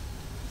device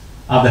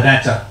of the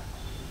nature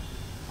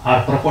or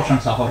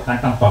proportions of our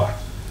contempt power.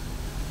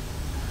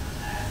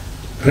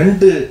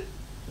 ரெண்டு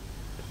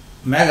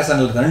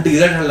மேகசனில் 2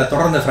 இதழ்களில்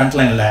தொடர்ந்து ஃப்ரண்ட்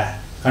லைனில்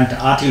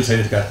ஆர்டிகல்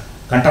செய்திருக்கார்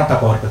கண்டெம்ட்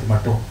ஆஃப் பவர் பற்றி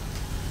மட்டும்.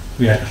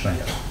 We are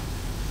Krishnaiah.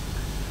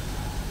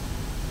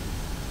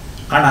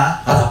 ஆனால்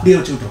அதை அப்படியே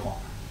வச்சுக்கிட்டு இருக்கோம்.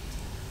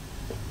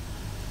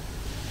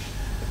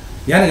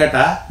 ஏன்னு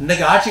கேட்டால்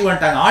இன்றைக்கி ஆட்சிக்கு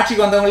வந்துட்டாங்க,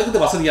 ஆட்சிக்கு வந்தவங்களுக்கு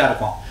இது வசதியாக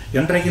இருக்கும்.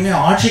 என்றைக்குமே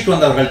ஆட்சிக்கு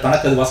வந்தவர்கள்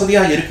தனக்கு அது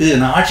வசதியாக இருக்குது,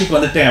 நான் ஆட்சிக்கு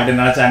வந்துட்டேன்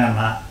அப்படின்னு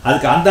நினச்சாங்கன்னா,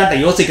 அதுக்கு அந்தாண்ட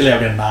யோசிக்கலை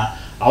அப்படின்னா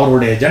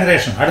அவருடைய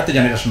ஜெனரேஷன், அடுத்த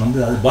ஜெனரேஷன் வந்து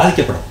அது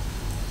பாதிக்கப்படும்.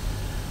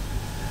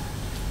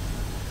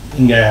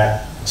 இங்கே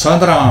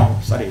சுதந்திரம்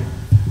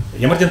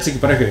எமர்ஜென்சிக்கு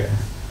பிறகு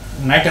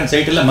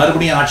 1980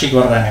 மறுபடியும் ஆட்சிக்கு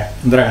வர்றாங்க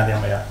இந்திரா காந்தி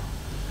அம்மையார்.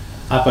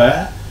 அப்போ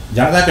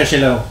ஜனதா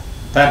கட்சியில்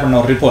தயார் பண்ண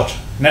ஒரு report,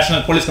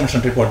 national police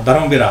commission report,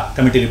 தர்மபீரா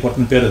committee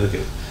ரிப்போர்ட்னு பேர்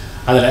இருக்குது.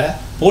 அதில்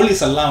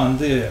போலீஸ் எல்லாம்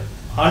வந்து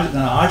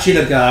ஆட்சியில்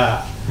இருக்க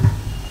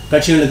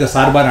கட்சிகளுக்கு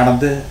சார்பாக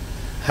நடந்து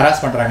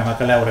ஹராஸ் பண்ணுறாங்க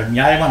மக்களை, ஒரு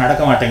நியாயமாக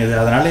நடக்க மாட்டேங்குது,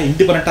 அதனால்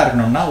இண்டிபெண்ட்டாக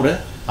இருக்கணும்னா ஒரு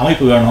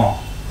அமைப்பு வேணும்,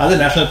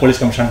 அது நேஷனல்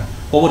போலீஸ் கமிஷன்.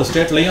 ஒவ்வொரு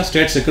ஸ்டேட்லேயும்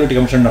ஸ்டேட் செக்யூரிட்டி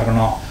கமிஷன்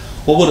இருக்கணும்.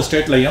 ஒவ்வொரு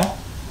ஸ்டேட்லேயும்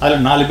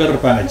அதில் 4 பேர்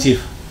இருப்பாங்க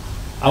சீஃப்,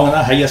 அவங்க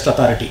தான் ஹையஸ்ட்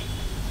அத்தாரிட்டி.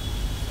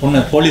 ஒன்று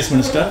போலீஸ்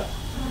மினிஸ்டர்,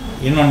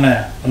 இன்னொன்று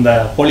அந்த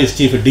போலீஸ்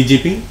சீஃப்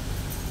டிஜிபி,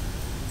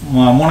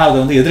 மூணாவது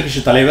வந்து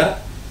எதிர்கட்சி தலைவர்,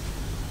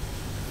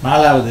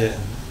 நாலாவது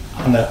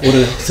அந்த ஒரு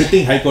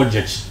சிட்டிங் ஹைகோர்ட்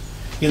ஜட்ஜ்.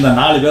 இந்த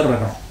 4 பேர்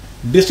இருக்கணும்.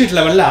 டிஸ்ட்ரிக்ட்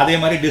லெவலில் அதே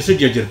மாதிரி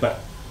டிஸ்ட்ரிக்ட் ஜட்ஜ் இருப்பார்.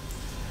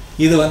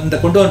 இது வந்து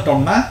கொண்டு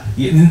வந்துட்டோம்னா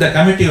இந்த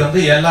கமிட்டி வந்து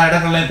எல்லா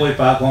இடங்கள்லையும் போய்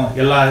பார்க்கும்,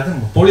 எல்லா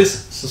இதுவும் போலீஸ்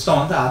சிஸ்டம்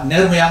வந்து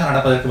நேர்மையாக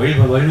நடப்பதற்கு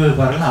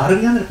வழிவகுப்பார்கள்.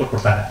 அருமையான ரிப்போர்ட்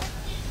கொடுத்தாங்க.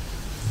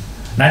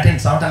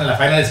 1970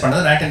 ஃபைனலைஸ்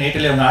பண்ணது.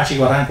 1980 இவங்க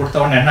ஆட்சிக்கு வராங்க,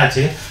 கொடுத்தவொடனே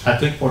என்னாச்சு, அது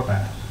தூக்கி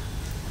போட்டாங்க.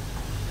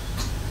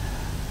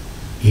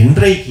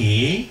 இன்றைக்கு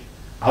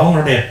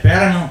அவங்களுடைய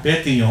பேரனும்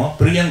பேத்தியும்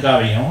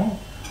பிரியங்காவையும்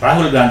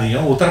ராகுல்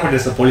காந்தியும்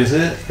உத்தரப்பிரதேச போலீஸு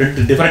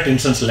 2 டிஃபரெண்ட்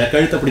இன்ஸ்டன்ஸில்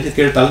கழுத்தை பிடிச்சி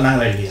கேட்டாலும்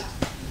நாங்களா இல்லையா?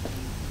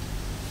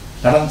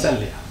 நடந்துச்சா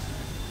இல்லையா?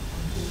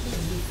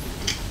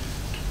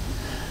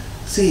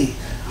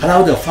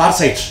 அதாவது ஃபார்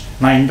சைட்,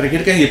 நான் இன்றைக்கு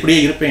இருக்கேன் எப்படியே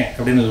இருப்பேன்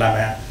அப்படின்னு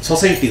இல்லாமல்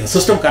சொசைட்டி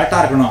சிஸ்டம்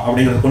கரெக்டாக இருக்கணும்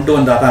அப்படிங்கிறது கொண்டு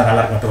வந்தால் தான்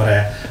நல்லா இருக்கும் தவிர,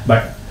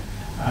 பட்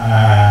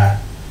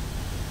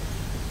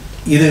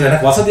இது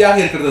எனக்கு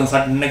வசதியாக இருக்கிறது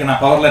இன்னைக்கு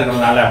நான் பவரில்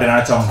இருக்கிறதுனால அப்படி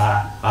நினச்சோம்னா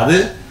அது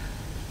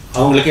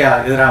அவங்களுக்கே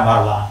எதிராக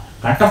மாறலாம்.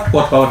 கண்டெம்ப்ட்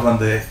கோர்ட் பவர்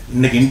வந்து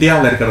இன்னைக்கு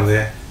இந்தியாவில் இருக்கிறது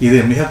இது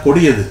மிக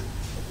கொடியது.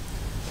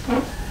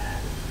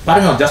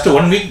 பாருங்க, ஜஸ்ட்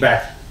 1 வீக்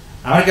பேக்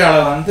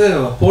அமெரிக்காவில் வந்து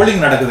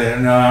போலிங் நடக்குது.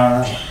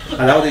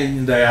 அதாவது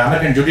இந்த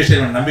அமெரிக்கன்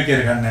ஜுடிஷியரி நம்பிக்கை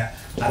இருக்கான்னு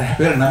நிறைய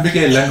பேர்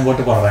நம்பிக்கை இல்லைன்னு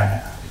ஓட்டு போடுறாங்க.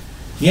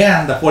 ஏன்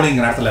அந்த போலிங்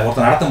நடத்தலை?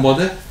 ஒருத்தர் நடத்தும்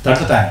போது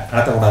தடுத்துட்டாங்க,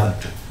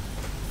 நடத்தக்கூடாதுன்ட்டு.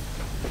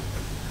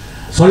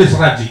 சொல்லி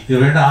சுராஜி இது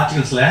 2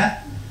 ஆர்டிகல்ஸ்ல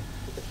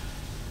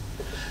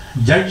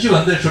ஜட்ஜ்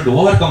வந்து should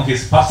overcome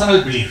his personal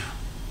belief,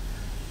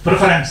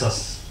 preferences,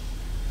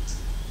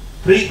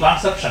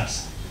 preconceptions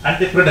and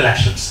the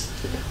predilections.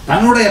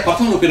 தன்னுடைய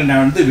பர்சனல் ஒப்பீனியனை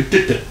வந்து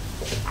விட்டுட்டு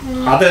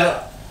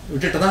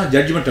தான்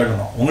ஜட்ஜ்மெண்ட்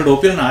எழுதணும். உங்களோட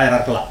ஒப்பீனியன் 1000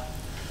 இருக்கலாம்,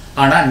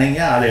 ஆனால்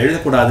நீங்கள் அதை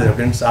எழுதக்கூடாது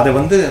அப்படின்னு, அதை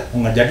வந்து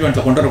உங்கள்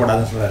ஜட்ஜ்மெண்ட்டில் கொண்டு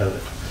வரக்கூடாதுன்னு சொல்கிறாரு.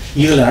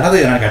 இதில்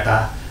நடந்தது என்னன்னு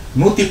கேட்டால்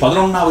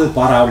 111வது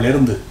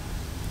பாராவிலிருந்து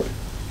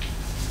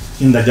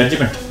இந்த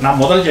ஜட்ஜ்மெண்ட், நான்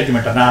முதல்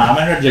ஜட்ஜ்மெண்ட்டை, நான்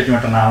அமெண்ட்மெண்ட்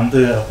ஜட்ஜ்மெண்ட்டை நான்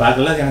வந்து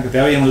பார்க்கல, எனக்கு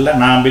தேவையும் இல்லை.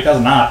 நான்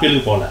பிகாஸ் நான்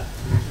அப்பீலுக்கு போகல,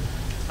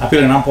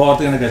 அப்பீலுக்கு நான்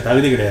போகிறதுக்கு எனக்கு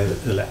தகுதி கிடையாது.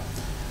 இதில்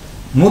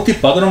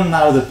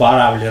 111வது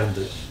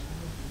பாராவிலிருந்து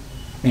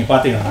நீங்கள்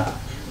பார்த்தீங்கன்னா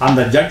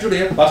அந்த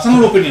ஜட்ஜுடைய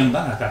பர்சனல் ஒப்பீனியன்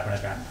தான் நான் ரெக்கார்ட்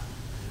பண்ணியிருக்காங்க.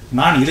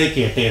 நான் இதை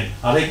கேட்டேன்,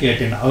 அதை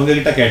கேட்டேன்,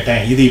 அவங்ககிட்ட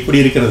கேட்டேன், இது இப்படி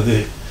இருக்கிறது,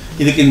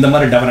 இதுக்கு இந்த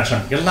மாதிரி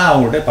டெஃபினேஷன், எல்லாம்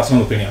அவங்களுடைய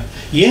பர்சனல் ஒப்பீனியன்.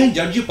 ஏன்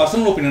ஜட்ஜு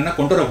பர்சனல் ஒப்பீனியனை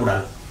கொண்டு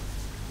வரக்கூடாது?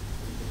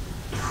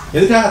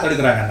 எதுக்காக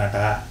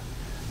தடுக்கிறாங்கன்னாட்டா,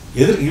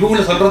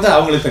 இவங்களை சொல்கிறது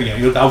அவங்களுக்கு தெரியும்.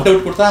 இவருக்கு அவுட்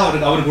அவுட் கொடுத்தா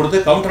அவருக்கு கொடுத்து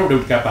கவுண்டர் அவுட்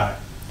அவுட் கேட்பாங்க.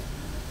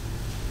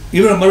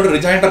 இவர் மறுபடியும்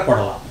ரிஜாயிண்டர்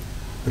போடலாம்,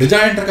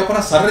 ரிஜாயிண்டருக்கு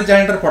அப்புறம் சர்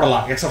ரிஜாயிண்டர்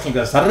போடலாம்.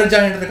 எக்ஸப்ஷன் சர்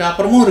ரிஜாயிண்டருக்கு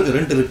அப்புறமும் இருக்குது,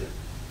 2 இருக்குது.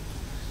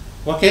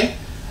 ஓகே,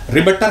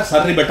 ரிபெட்டர்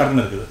சர்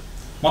ரிபெட்டர்னு இருக்குது.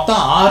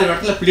 மொத்தம் 6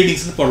 இடத்துல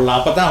ப்ளீடிங்ஸ்னு போடலாம்.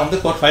 அப்போ தான் வந்து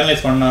கோர்ட்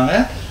ஃபைனலைஸ் பண்ணாங்க.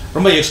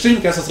 ரொம்ப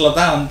எக்ஸ்ட்ரீம் கேசஸில்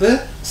தான் வந்து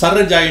சர்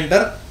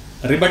ரிஜாயிண்டர்,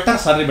 ரிபெட்டர்,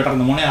 சர் ரிபெட்டர்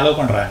இந்த 3 அலோவ்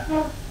பண்ணுறாங்க.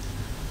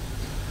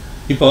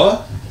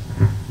 இப்போது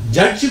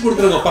ஜட்ஜி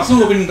கொடுக்குற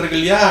பர்சனல் ஒப்பீனியன் இருக்கு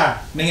இல்லையா,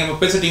 நீங்கள்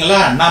பேசிட்டீங்களா,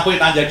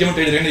 நான்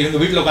ஜட்ஜ்மெண்ட் எழுதுறேன்,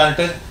 இவங்க வீட்டில்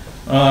உட்காந்துட்டு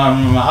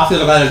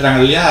ஆஃபீஸில் உட்காந்து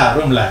எழுதுறாங்க இல்லையா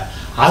ரூமில்,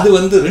 அது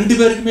வந்து 2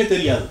 பேருக்குமே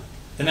தெரியாது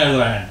என்ன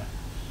எழுதுறாங்கன்னு.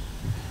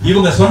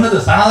 இவங்க சொன்னது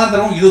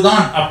சனாதனம்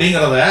இதுதான்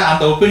அப்படிங்கிறத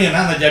அந்த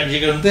ஒப்பீனியனை அந்த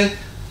ஜட்ஜிக்கு வந்து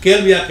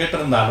கேள்வியாக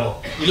கேட்டிருந்தாலோ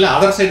இல்லை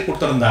அதர் சைடு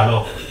கொடுத்துருந்தாலோ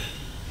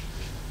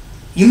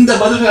இந்த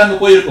பதில்கள் அங்கே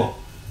போயிருக்கும்.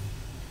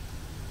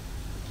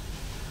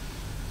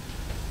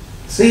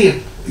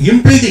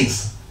 இம்ப்ளீடிங்ஸ்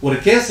ஒரு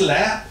கேஸில்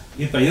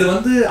இப்போ இது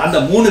வந்து அந்த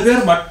 3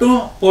 பேர் மட்டும்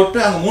போட்டு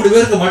அங்கே 3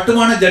 பேருக்கு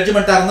மட்டுமான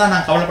ஜட்ஜ்மெண்ட்டாக இருந்தால்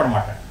நான் கவலைப்பட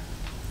மாட்டேன்.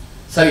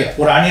 சரியா,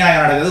 ஒரு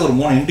அநியாயம் நடக்குது, ஒரு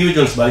 3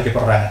 இண்டிவிஜுவல்ஸ்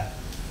பாதிக்கப்படுறாங்க.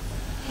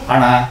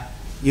 ஆனால்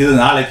இது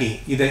நாளைக்கு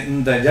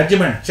இந்த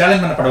ஜட்ஜ்மெண்ட்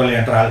சேலஞ்ச் பண்ணப்படவில்லை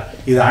என்றால்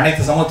இது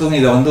அனைத்து சமூகத்துக்கும்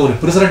இதை வந்து ஒரு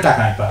பிரசிடென்ட்டாக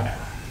காமிப்பாங்க.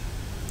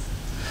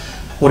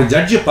 ஒரு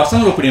ஜட்ஜு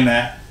பர்சனல் ஒப்பீனியனை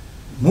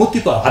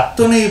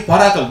அத்தனை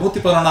பாராக்கள்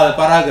 111வது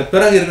பாராக்கு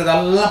பிறகு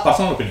இருக்கிறதெல்லாம்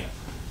பர்சனல் ஒப்பீனியன்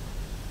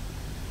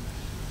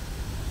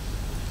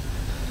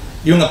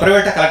இவங்க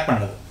பிரைவேட்டாக கலெக்ட்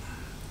பண்ணது.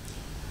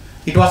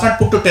 It was not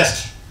put to test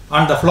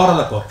on the floor of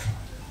the court.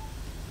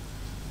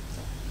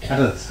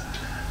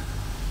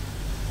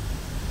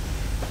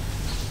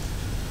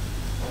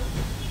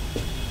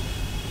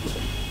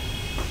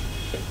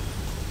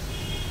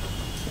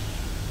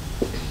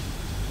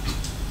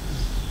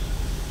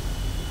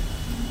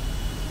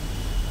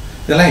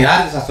 இதெல்லாம்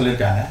யாருக்கு சார்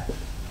சொல்லியிருக்காங்க?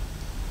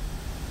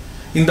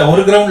 இந்த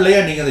ஒரு கிரவுண்ட்லேயே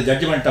நீங்கள் இந்த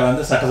ஜட்ஜ்மெண்ட்டை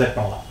வந்து சாட்டிஸ்ஃபை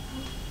பண்ணலாம்.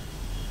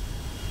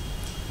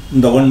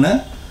 இந்த ஒன்று,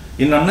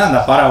 இன்னொன்று அந்த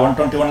பாரா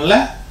 121ல்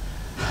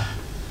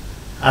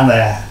அந்த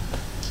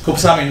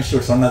குப்புசாமி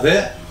இன்ஸ்டியூட் சொன்னது,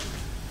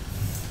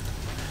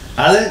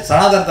 அது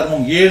சனாதன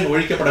தர்மம் ஏன்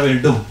ஒழிக்கப்பட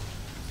வேண்டும்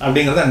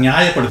அப்படிங்கிறத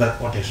நியாயப்படுத்த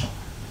கோட்டேஷன்.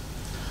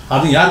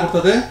 அது யார்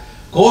கொடுத்தது?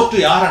 கோர்ட்டு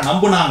யாரை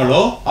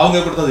நம்புனாங்களோ அவங்க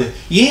கொடுத்தது.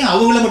 ஏன்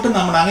அவங்கள மட்டும்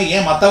நம்பினாங்க,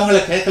 ஏன்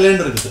மற்றவங்களை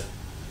கேட்கலன்னு இருக்குது?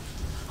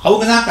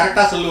 அவங்க தான்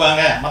கரெக்டாக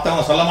சொல்லுவாங்க,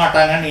 மற்றவங்க சொல்ல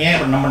மாட்டாங்கன்னு ஏன்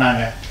அப்படி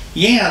நம்பினாங்க?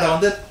 ஏன் அதை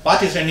வந்து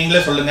பார்ட்டிஷன்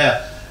நீங்களே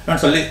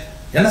சொல்லுங்கள் சொல்லி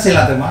என்ன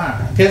செய்யலாம் தெரியுமா?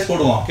 கேஸ்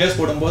போடுவோம். கேஸ்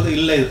போடும்போது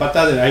இல்லை இது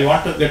பத்தாது, I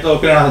want to get the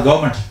opinion of the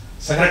government,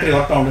 secretary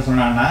வரட்டும் அப்படின்னு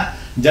சொன்னாங்கன்னா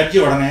ஜட்ஜி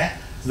உடனே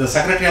த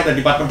secretary of the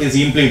department is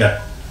இம்ப்ளீடட்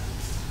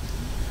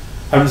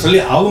அப்படின்னு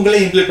சொல்லி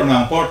அவங்களே இம்ப்ளீட்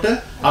பண்ணுவாங்க. போட்டு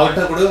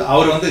அவர்கிட்ட கூட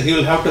அவர் வந்து he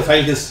will have to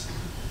file his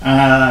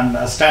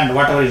stand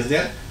whatever is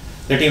there,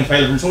 let him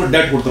file அப்படின்னு சொல்லி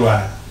டேட்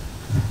கொடுத்துருவாங்க.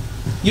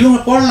 இவங்க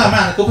போடலாமே,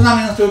 அந்த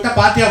குப்புசாமி இன்ஸ்டியூட்டை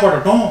பார்ட்டியாக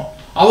போடட்டும்,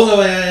 அவங்க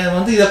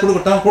வந்து இதை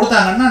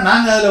கொடுத்தாங்கன்னா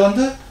நாங்கள் அதில்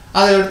வந்து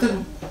அதை எடுத்து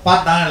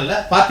பார்த்தாங்க இல்லை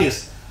பார்ட்டிஸ்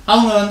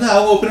அவங்க வந்து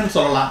அவங்க ஒப்பீனியன்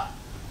சொல்லலாம்.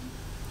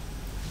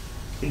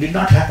 It did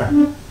not happen.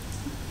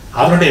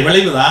 அதனுடைய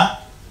விளைவு தான்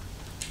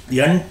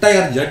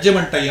என்டையர்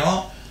ஜட்ஜ்மெண்ட்டையும்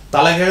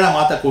தலைகீழாக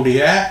மாற்றக்கூடிய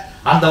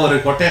அந்த ஒரு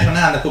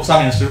கொட்டேஷனை அந்த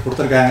குப்புசாமி இன்ஸ்டியூட்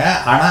கொடுத்துருக்காங்க.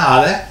 ஆனால்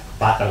அதை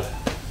பார்க்கல.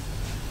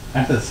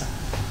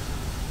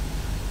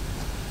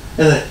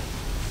 இது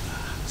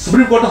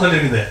சுப்ரீம் கோர்ட்டும்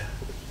சொல்லியிருக்குது.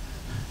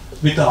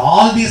 With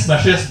all these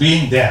measures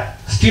being there,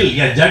 still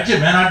a judge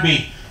may not be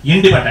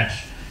independent.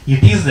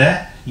 It is the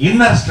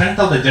inner strength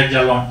of the judge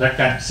alone that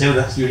can save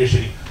the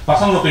judiciary.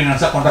 Personal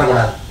opinions கொண்டு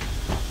வரக்கூடாது.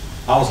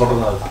 அவங்க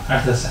சொல்றது அதுதான்.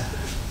 அடுத்தது சார்,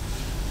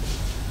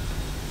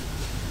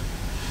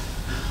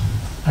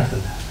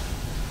 அடுத்தது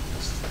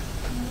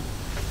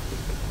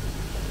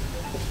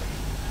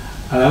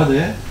அதாவது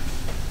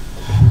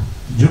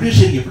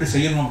judiciary எப்படி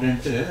செய்யணும்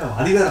அப்படின்ட்டு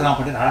அதிகார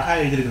ராமபட்டர்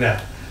அழகாக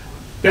எழுதியிருக்கிறார்.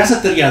 பேச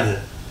தெரியாது,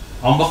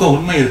 அவன் பக்கம்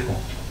உண்மை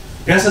இருக்கும்.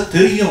 பேச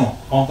தெரியும்,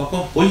 அவன்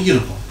பக்கம் பொய்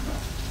இருக்கும்.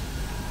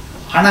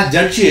 ஆனால்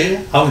ஜட்ஜு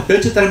அவங்க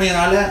பேச்சு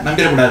திறமையினால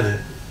நம்பிடக்கூடாது.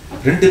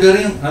 ரெண்டு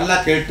பேரையும் நல்லா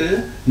கேட்டு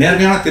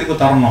நேர்மையான தீர்ப்பு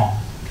தரணும்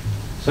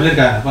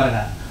சொல்லியிருக்காங்க.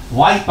 பாருங்க,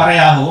 வாய்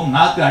பறையாகவும்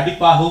நாக்கு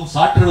அடிப்பாகவும்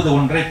சாற்றுவது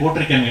ஒன்றை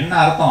போட்டிருக்கேன். என்ன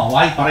அர்த்தம்?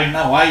 வாய்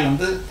பறைன்னா வாய்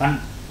வந்து தன்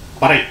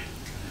பறை,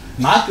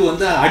 நாக்கு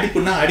வந்து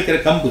அடிப்புன்னா அடிக்கிற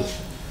கம்பு.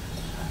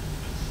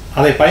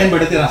 அதை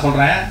பயன்படுத்தி நான்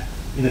சொல்றேன்,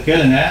 இதை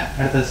கேளுங்க.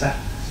 அடுத்தது சார்,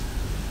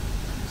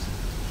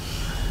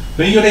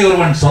 மெய்யுடைய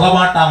ஒருவன் சொல்ல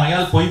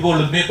மாட்டாமையால் பொய்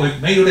போலுமே பொய்.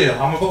 மெய்யுடைய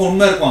அவன் பக்கம்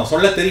உண்மை இருக்கும்,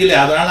 சொல்ல தெரியல,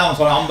 அதனால அவன்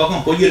சொல்ல அவன்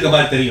பக்கம் பொய் இருக்க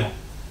மாதிரி தெரியும்.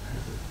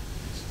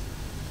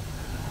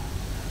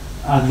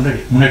 அது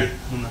முன்னாடி முன்னாடி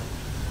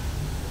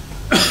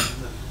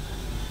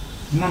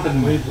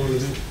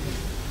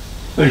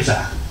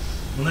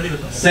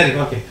சரி,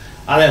 ஓகே.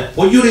 அதை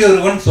பொய்யுடைய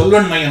ஒருவன்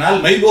சொல்வன்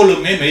மையினால்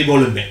மெய்போலுமே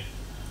மெய்போலுமே.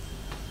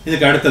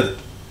 இதுக்கு அடுத்தது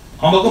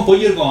அவன் பக்கம்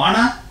பொய் இருக்கும்,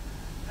 ஆனா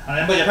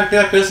ரொம்ப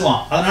எஃபெக்டிவா பேசுவான்,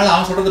 அதனால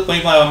அவன் சொல்றது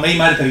பொய் மெய்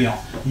மாதிரி தெரியும்.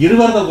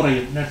 இருவரத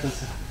குறையும்.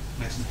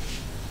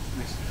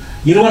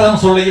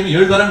 இருவரும் சொல்லையும்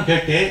எழுதரம்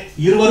கேட்டே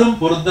இருவரும்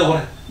பொருந்த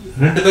உரை.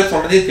 ரெண்டு பேர்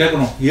சொல்றதையும்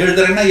கேட்கணும். 7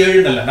 தரன்னா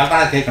 7 இல்லை,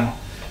 நல்லா கேட்கணும்.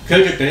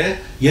 கேட்டுட்டு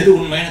எது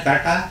உண்மைன்னு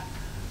கரெக்டா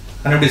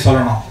கண்டுபிடி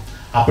சொல்லணும்.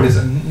 அப்படி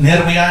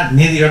நேர்மையா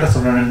நீதியோட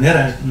சொல்லணும்,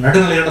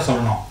 நடுநிலையோட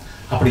சொல்லணும்.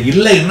 அப்படி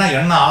இல்லைன்னா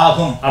என்ன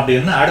ஆகும்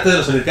அப்படின்னு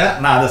அடுத்தது சொல்லியிருக்க.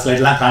 நான் அந்த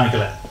ஸ்லைட்லாம்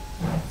காமிக்கல.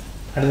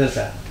 அடுத்தது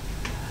சார்,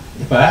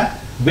 இப்ப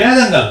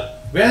வேதங்கள்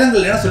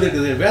என்ன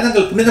சொல்லியிருக்குது?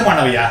 வேதங்கள்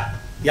புனிதமானவையா?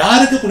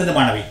 யாருக்கு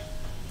புனிதமானவை?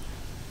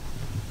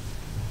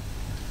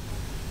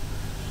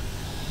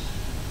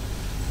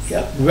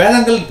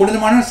 வேதங்கள்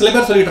புனிதமான சில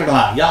பேர் சொல்லிட்டு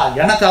இருக்கலாம்.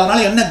 எனக்கு அதனால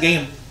என்ன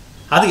கெயின்,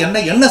 அது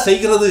என்ன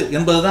செய்கிறது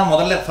என்பதுதான்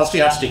முதல்ல ஃபர்ஸ்ட்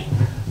யாஸ்டிக்.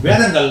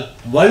 வேதங்கள்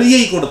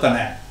வழியை கொடுத்தன.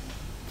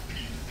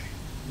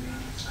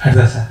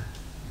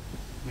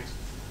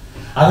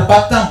 அதை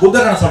பார்த்து தான்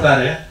புத்தர் என்ன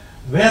சொல்றாரு?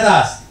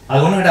 வேதாஸ்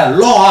அது ஒண்ணு கிடையாது,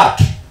 லோ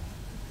ஆர்ட்.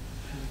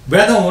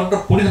 வேதம் ஒன்று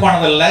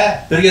புனிதமானதில்ல,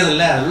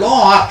 பெரியதில்லை, லோ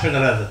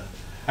ஆர்ட்ங்கிறது.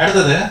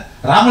 அடுத்தது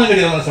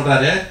ராமலிங்கடி அவர்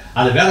சொல்றாரு,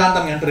 அது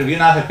வேதாந்தம் என்று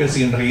வீணாக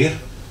பேசுகின்றீர்,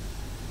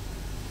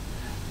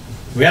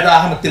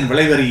 வேதாகமத்தின்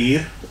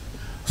விளைவறியீர்,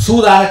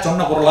 சூதாக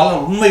சொன்ன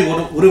பொருளால் உண்மை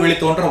உருவெளி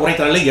தோன்ற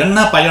உரைத்தலில் என்ன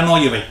பயனோ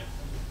இவை.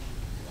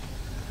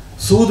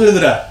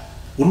 சூதுங்கிற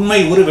உண்மை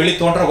வெளி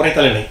தோன்ற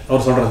உரைத்தலில்லை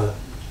அவர் சொல்றது.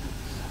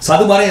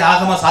 சதுமறை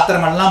ஆகம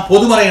சாத்திரம் எல்லாம்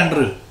பொதுமறை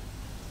என்று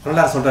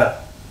சொல்றார்.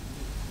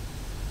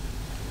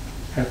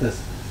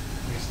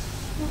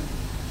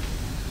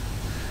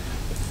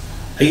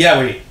 ஐயா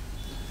வழி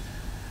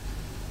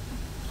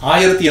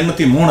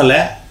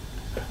 1803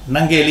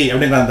 நங்கேலி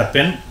அப்படிங்கிற அந்த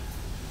பெண்,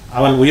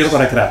 அவள் உயிர்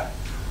குறைக்கிறார்,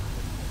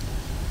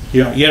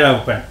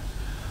 7வது பெண்.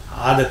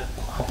 அது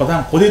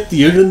அப்போதான் கொதித்து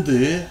எழுந்து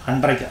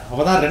அன்றைக்கு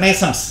அப்போதான்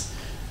ரெனேசன்ஸ்.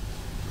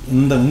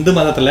 இந்த இந்து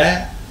மதத்தில்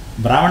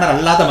பிராமணர்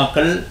அல்லாத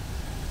மக்கள்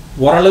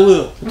ஓரளவு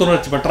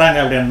புத்துணர்ச்சி பெற்றாங்க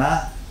அப்படின்னா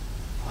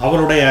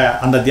அவருடைய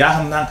அந்த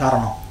தியாகம் தான்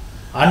காரணம்.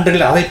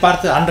 அன்றில் அதை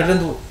பார்த்து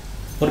அன்றிலிருந்து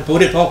ஒரு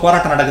பெரிய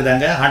போராட்டம்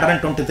நடக்குதுங்க.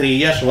 123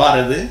 இயர்ஸ் வார்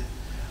இது,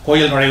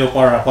 கோயில் நுழைவு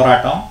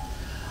போராட்டம்.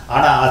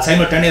 ஆனால்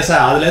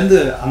சைமல்டேனியஸாக அதுலேருந்து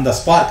அந்த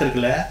ஸ்பார்க்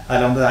இருக்குல்ல,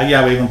 அதில் வந்து ஐயா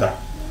Vaikundar.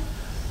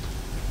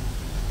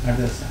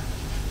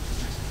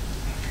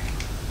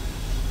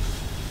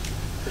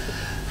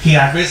 he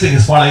advised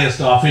his followers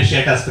to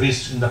officiate as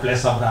priests in the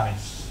place of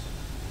Brahmins.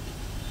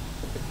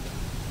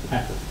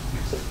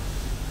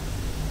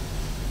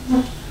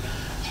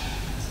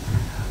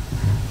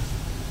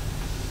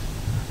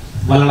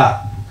 Vallalar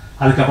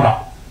அதுக்கப்புறம்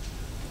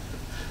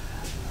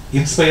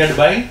இன்ஸ்பயர்டு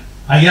பை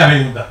ஐயா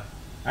வைகுண்டர்.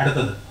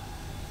 அடுத்தது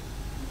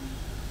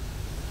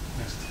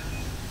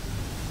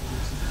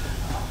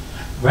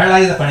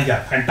வேலாயுத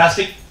பணிகர்.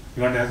 ஃபேண்டாஸ்டிக்.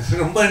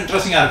 ரொம்ப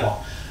இன்ட்ரெஸ்டிங்காக இருக்கும்.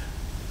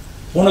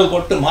 பூனல்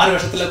போட்டு மாறு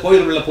வருஷத்தில்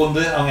கோயிலுக்குள்ள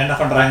போந்து அவங்க என்ன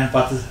பண்ணுறாங்கன்னு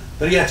பார்த்து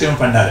பெரிய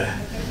அச்சீவ்மெண்ட் பண்ணாரு.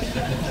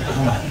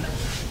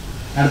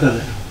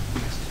 அடுத்தது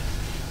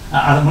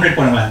அதை முன்னாடி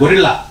போடுங்களேன்.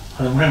 கொரில்லா.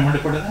 அதை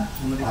முன்னாடி போடுங்க.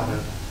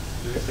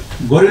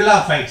 Gorilla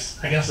fights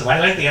against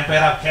violent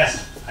empire of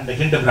caste and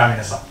Hindu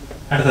Brahminism.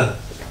 அடுத்தது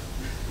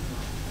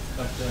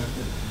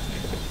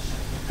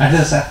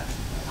சார்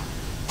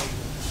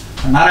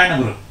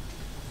நாராயணகுரு.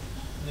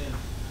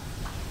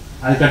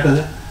 அதுக்கு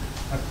அடுத்தது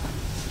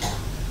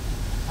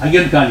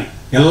ஐயன் காளி.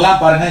 எல்லாம்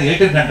பாருங்க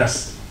 1800s.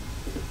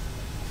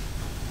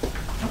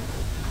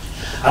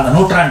 அந்த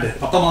நூற்றாண்டு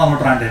 19ஆம்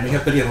நூற்றாண்டு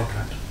மிகப்பெரிய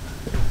நூற்றாண்டு.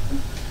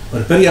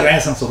 ஒரு பெரிய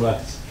ரேசன்ஸ்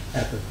உருவாக்குச்சு.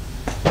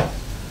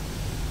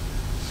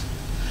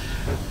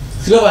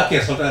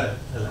 சிவவாக்கியர் சொல்றாரு,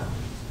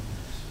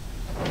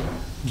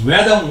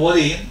 வேதம்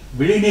ஓதி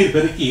விழிநீர்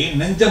பெருக்கி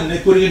நெஞ்சம்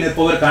நெக்குருகி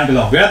நிற்பவர்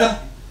காண்கிறோம். வேதம்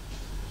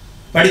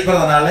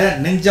படிப்பதனால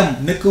நெஞ்சம்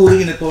நெக்கு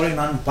உருகி நிற்பவரை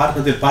நான்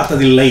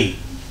பார்த்ததில்லை.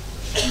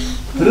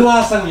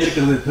 திருவாசகம்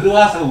இருக்கிறது.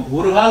 திருவாசகம்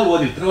ஒரு கால்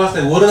ஓதி,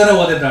 திருவாசகம் ஒரு தடவை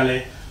ஓதிட்டாலே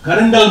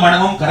கருங்கல்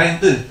மனமும்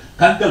கரைந்து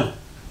கண்கள்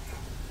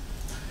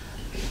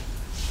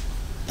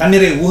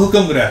தண்ணீரை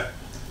உகுக்குங்கிறார்.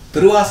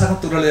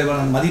 திருவாசகத்துடைய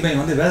மதிமை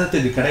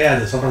வேதத்துக்கு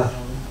கிடையாது சொல்றாரு.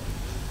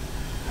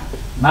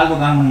 4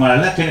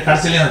 நாள்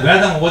கடைசியில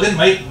வேதம் ஓதி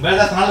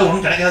வேதத்தினால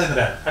ஒன்றும்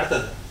கிடைக்காதுங்கிறார்.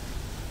 அடுத்தது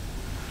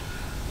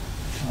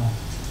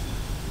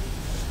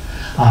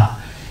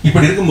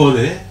இப்படி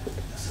இருக்கும்போது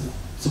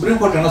சுப்ரீம்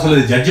கோர்ட் என்ன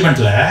சொல்லுது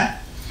ஜட்ஜ்மெண்ட்ல,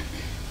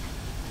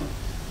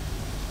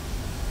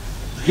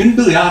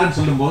 ஹிந்து யாருன்னு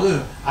சொல்லும்போது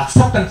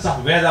அக்செப்டன்ஸ்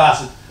ஆஃப்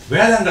வேதாஸ்,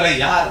 வேதங்களை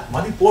யார்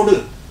மதிப்போடு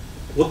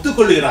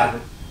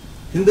ஒத்துக்கொள்ளுகிறார்கள்,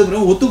 ஹிந்து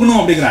ஒத்துக்கணும்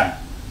அப்படிங்கிறாங்க.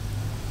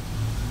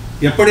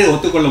 எப்படி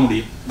ஒத்துக்கொள்ள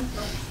முடியும்?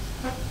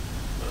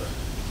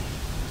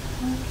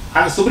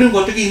 அந்த சுப்ரீம்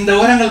கோர்ட்டுக்கு இந்த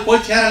விவரங்கள்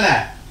போய் சேரல.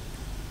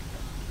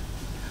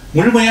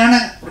 முழுமையான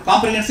ஒரு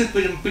காம்ப்ரிஹென்சிவ்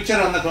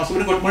பிக்சர் அந்த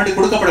சுப்ரீம் கோர்ட் முன்னாடி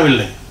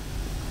கொடுக்கப்படவில்லை.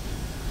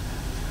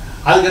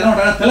 அதுக்கு என்ன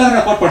பண்றாங்க,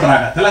 திலகரை கோட்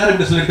பண்றாங்க. திலகர்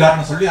இப்படி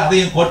சொல்லியிருக்காருன்னு சொல்லி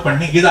அதையும் கோட்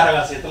பண்ணி கீதா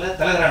ரகசியத்துல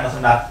திலகர் என்ன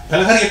சொன்னார்,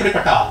 திலகர்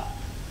எப்படிப்பட்ட ஆள்,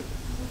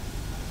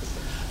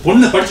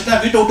 பொண்ணு படிச்சுட்டா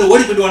வீட்டை விட்டு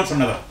ஓடி போயிடுவான்னு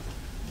சொன்னவர்.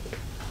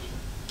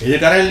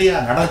 எதுக்காரா இல்லையா,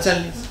 நடச்சா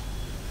இல்லையா?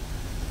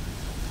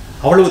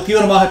 அவ்வளவு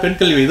தீவிரமாக பெண்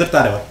கல்வியை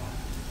எதிர்த்தார் அவர்.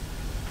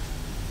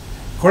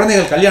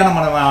 குழந்தைகள் கல்யாணம்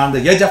அந்த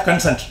ஏஜ் ஆஃப்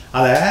கன்சென்ட்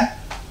அதை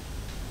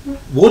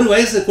 1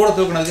 வயசு கூட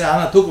தூக்கினதுக்கு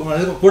ஆனால்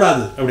தூக்க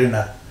கூடாது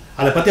அப்படின்னார்.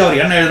 அதை பற்றி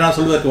அவர் என்ன எழுதினா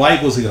சொல்வதற்கு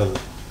வாய் கூசுகிறது.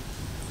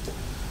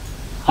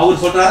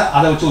 அவர் சொல்றாரு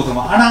அதை வச்சு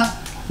ஊத்துறோம். ஆனால்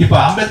இப்போ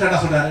அம்பேத்கர் என்ன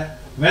சொல்றாரு,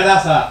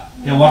 வேதாசா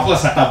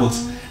ஒர்க்லெஸ் சட்டா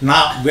புக்ஸ்.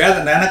 நான்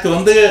எனக்கு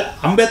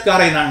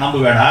அம்பேத்கரை நான் நம்ப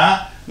வேணாம்,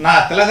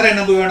 நான் திலகரை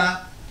நம்ப வேணாம்.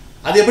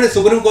 அது எப்படி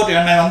சுப்ரீம் கோர்ட்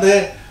என்னை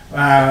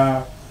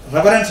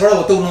ரெஃபரன்ஸோட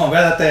ஒத்துக்கணும்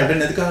வேதத்தை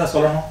அப்படின்னு எதுக்காக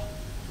சொல்லணும்?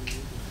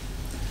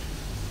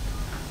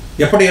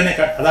 எப்படி என்னை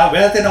அதாவது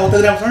வேதத்தை நான்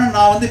ஒத்துக்கிறேன் சொன்னா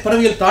நான்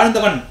பிறவியில்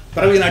தாழ்ந்தவன்,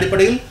 பிறவியின்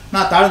அடிப்படையில்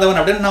நான் தாழ்ந்தவன்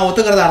அப்படின்னு நான்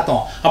ஒத்துக்கிறதா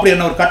அர்த்தம். அப்படி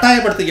என்ன ஒரு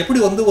கட்டாயப்படுத்த எப்படி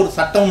ஒரு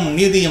சட்டம்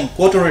நீதியும்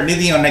கோர்ட்டோட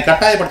நீதியும் என்னை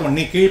கட்டாயப்படுத்தணும்,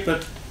 நீ கீழ்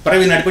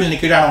பிறவியின் அடிப்படையில் நீ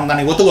கீழானவன் தான்,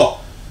 நீ ஒத்துக்கோ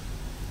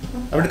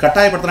அப்படின்னு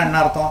கட்டாயப்படுத்தினா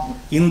என்ன அர்த்தம்?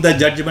 இந்த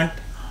ஜட்ஜ்மெண்ட்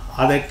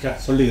அதை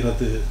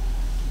சொல்லுகிறது.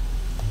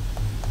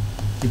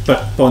 இப்போ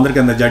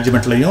வந்திருக்க இந்த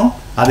ஜட்ஜ்மெண்ட்லையும்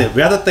அது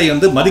வேதத்தை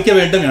மதிக்க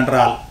வேண்டும்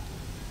என்றால்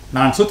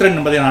நான் சூத்திரன்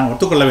என்பதை நான்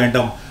ஒத்துக்கொள்ள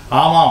வேண்டும்.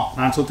 ஆமாம்,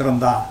 நான்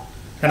சூத்திரன் தான்,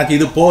 எனக்கு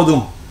இது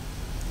போதும்,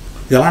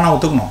 இதெல்லாம் நான்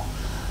ஒத்துக்கணும்.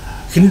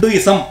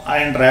 ஹிந்துயிசம்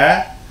என்ற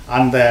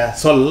அந்த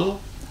சொல்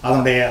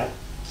அதனுடைய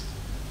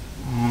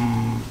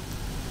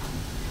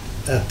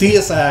தீய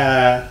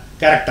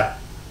கேரக்டர்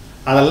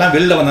அதெல்லாம்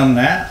வெளில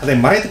வந்தோம்னு அதை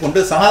மறைத்து கொண்டு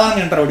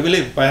சனாதனம் என்ற வடிவில்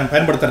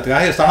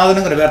பயன்படுத்துறதுக்காக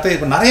சனாதனங்கிற வார்த்தை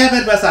இப்போ நிறைய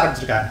பேர் பேச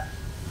ஆரம்பிச்சிருக்காங்க.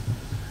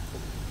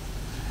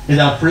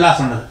 இதை ஃபுல்லாக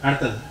சொன்னது.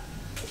 அடுத்தது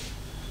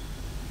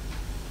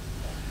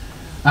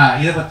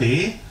இதை பற்றி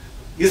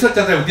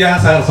ஈஸ்வர்சந்திர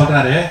வித்யாசாகர்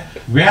சொல்றாரு,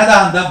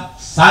 வேதாந்தம்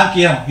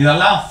சாங்கியம்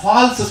இதெல்லாம்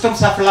ஃபால்ஸ்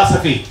சிஸ்டம்ஸ் ஆஃப்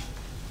பிலாசபி.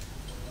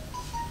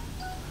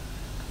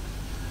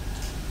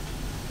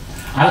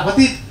 அதை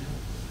பத்தி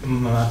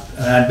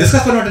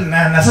டிஸ்கஸ் பண்ண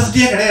வேண்டிய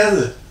நெசசிட்டியே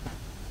கிடையாது.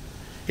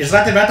 It's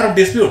not a matter of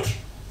dispute.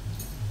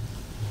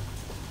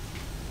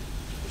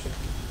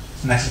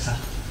 Next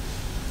sir,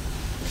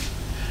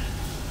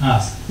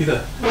 இது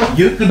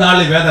இருக்கு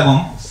 4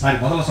 வேதமும்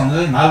முதல்ல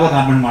சொன்னது 4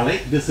 நான்மணி மாலை.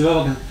 இது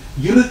சிவபக்தி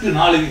இருக்கு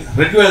 4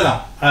 ரிக்வேதம்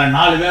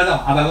 4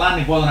 வேதம். அதெல்லாம்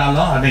நீ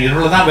போதனாலும் அந்த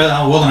இவ்வளவுதான்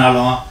வேதம்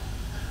ஓதனாலும்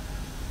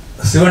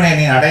சிவனை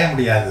நீ அடைய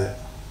முடியாது.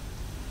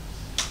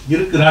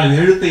 இருக்கு 4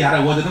 எழுத்தை யாரை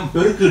ஓதனும்,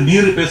 பெருக்கு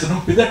நீர்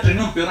பேசணும்,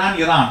 பிதற்றினும் பிரான்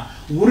இரான்,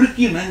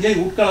 உருக்கி நெஞ்சை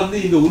உட்கலந்து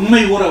இந்த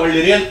உண்மை ஊற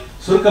வள்ளிரேல்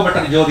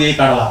சுருக்கப்பட்ட ஜோதியை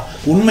காணலாம்.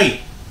 உண்மை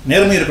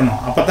நேர்மை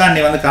இருக்கணும், அப்பதான்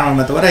நீ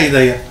காணணுமே தவிர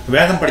இதை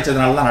வேதம்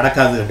படிச்சதுனால தான்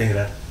நடக்காது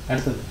அப்படிங்கிறார்.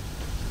 அடுத்தது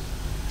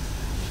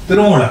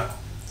திருமூலர்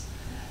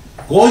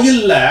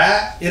கோயில்ல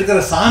இருக்கிற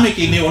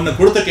சாமிக்கு நீ ஒண்ணு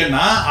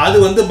கொடுத்துட்டேன்னா அது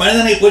வந்து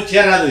மனிதனை போய்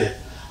சேராது.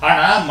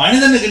 ஆனா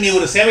மனிதனுக்கு நீ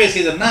ஒரு சேவை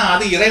செய்தன்னா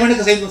அது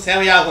இறைவனுக்கு செய்த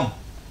சேவையாகும்.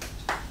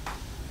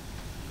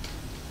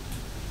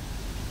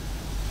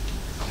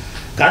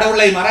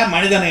 கடவுளை மற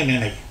மனிதனை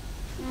நினை.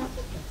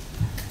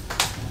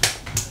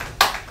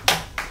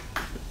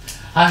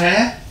 ஆக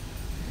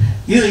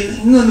இது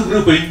இன்னொரு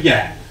குரூப் இங்க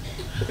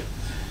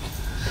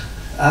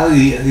அது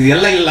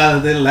எல்லை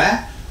இல்லாதது இல்லை.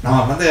 நம்ம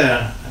வந்து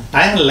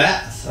டைம் இல்லை.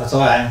 So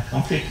I am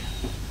complete.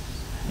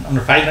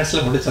 இன்னும் 5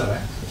 minutes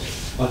முடிச்சிடுறேன்.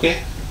 ஓகே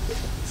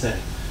சரி.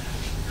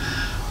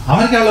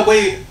 அமெரிக்காவில்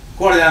போய்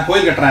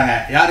கோயில் கட்டுறாங்க.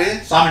 யாரு?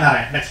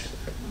 சுவாமிநாராயண். நெக்ஸ்ட்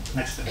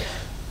நெக்ஸ்ட்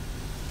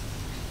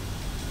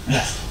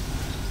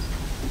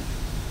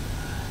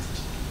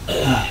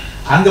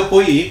அங்க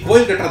போய்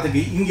கோயில்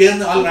கட்டுறதுக்கு இங்க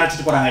இருந்து ஆள்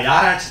அழைச்சிட்டு போறாங்க.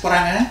 யாரை அழைச்சிட்டு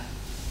போறாங்க?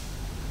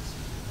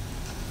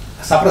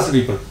 Suppress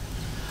people.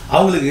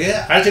 அவங்களுக்கு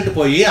அழைச்சிட்டு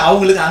போய்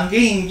அவங்களுக்கு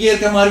அங்கேயும் இங்கேயே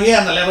இருக்க மாதிரியே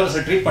அந்த லெவல்ஸ்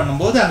ட்ரீட்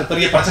பண்ணும்போது அந்த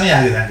பெரிய பிரச்சனை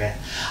ஆகுதாங்க.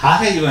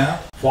 ஆக இவன்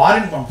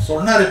ஃபாரின்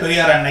சொன்னாரு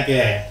பெரியார் அன்னைக்கு,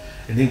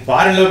 நீ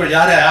ஃபாரின்ல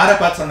யாரை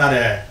பார்த்து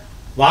சொன்னாரு?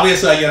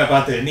 வாவேசு ஐயரை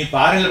பார்த்து, நீ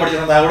ஃபாரின்ல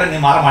படிச்சிருந்தா கூட நீ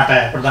மாற மாட்ட,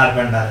 இப்படிதான்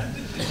இருப்பேன்னாரு.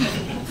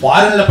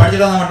 ஃபாரின்ல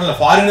படிச்சுட்டு வந்தா மட்டும் இல்லை,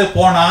 ஃபாரின்ல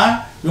போனா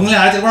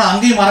இவங்களையும் அழைச்சிட்டு போனா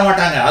அங்கேயும் மாற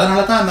மாட்டாங்க. அதனால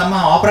தான் அந்த அம்மா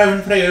ஆப்ரா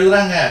வின்ஃப்ரே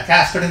எழுதுறாங்க,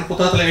 கேஷ் கட்டின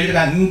புத்தகத்தில்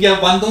எழுதிருக்காங்க, இங்க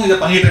வந்தும் இதை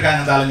பண்ணிட்டு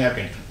இருக்காங்க இந்த ஆளுங்க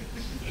அப்படின்னு.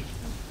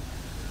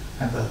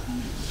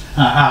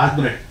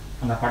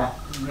 அந்த படம்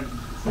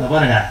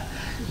பாருங்க,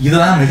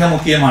 இதுதான் மிக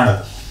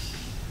முக்கியமானது.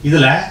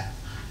 இதுல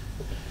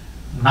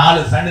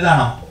 4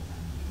 சன்னிதானம்,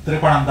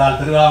 திருப்பனந்தாள்,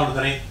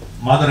 திருவாவடுதுறை,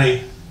 மதுரை,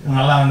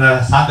 இவங்கெல்லாம் இந்த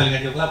சாந்தல்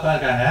கட்சிக்குள்ள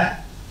இருக்காங்க.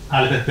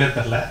 4 பேர்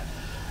தெரியல.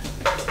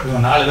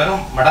 இவங்க 4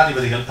 பேரும்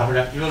மடாதிபதிகள்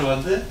தமிழர். இவர்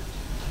வந்து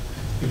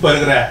இப்ப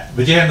இருக்கிற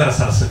விஜயேந்திர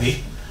சரஸ்வதி.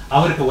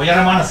 அவருக்கு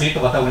உயரமான சீட்டு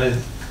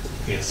பார்த்தவங்களுக்கு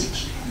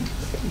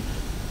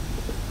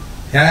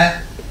ஏங்க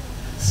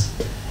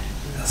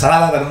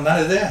சனாதனம்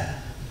தானே இது.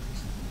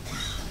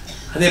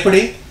 அது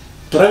எப்படி?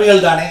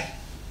 துறவிகள் தானே.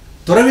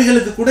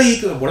 துறவிகளுக்கு கூட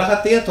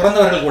உலகத்தையே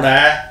துறந்தவர்கள் கூட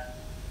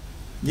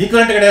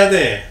ஈக்குவலண்ட்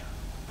கிடையாது.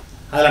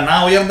 அதுல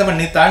நான் உயர்ந்தவன்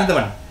நீ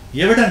தாழ்ந்தவன்.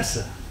 எவிடன்ஸ்.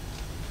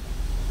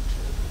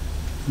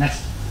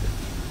 நெக்ஸ்ட்.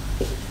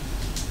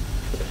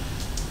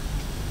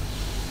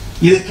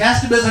 இது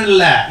கேஸ்ட் பேஸ்ட்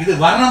இல்ல, இது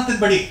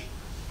வர்ணத்தின்படி.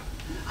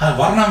 அது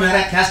வர்ணம் வேற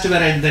கேஸ்ட்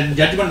வேற. இந்த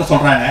ஜட்ஜ்மெண்ட்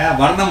சொல்றாங்க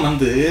வர்ணம்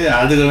வந்து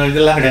அது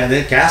இதெல்லாம் கிடையாது,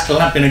 கேஸ்ட்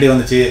எல்லாம் பின்னாடி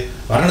வந்துச்சு,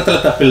 வர்ணத்துல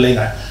தப்பு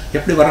இல்லைங்க.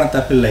 எப்படி வர்ணம்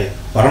தப்பு இல்லை?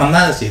 வர்ணம்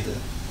தான் அது செய்யுது.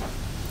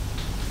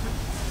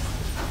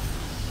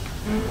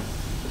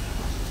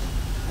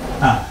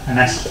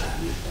 நெக்ஸ்ட்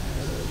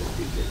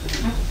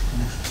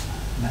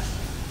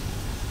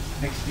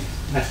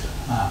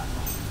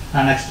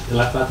நெக்ஸ்ட்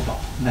இதெல்லாம்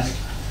பார்த்துட்டோம். நெக்ஸ்ட்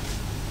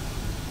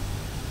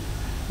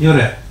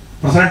இவரு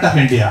president of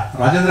India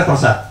Rajendra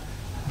Prasad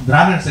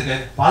பிராமின்ஸுக்கு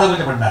பாத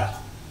பூஜை பண்ணார்.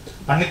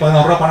 பண்ணி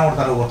 11 ரூபா பணம்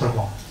கொடுத்தாரு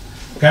ஒருத்தருக்கும்.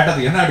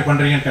 கேட்டதுக்கு என்ன அப்படி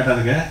பண்றீங்கன்னு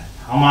கேட்டதுக்கு,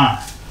 ஆமா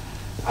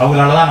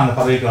அவங்களால தான் நான் அந்த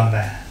பதவிக்கு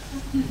வந்தேன்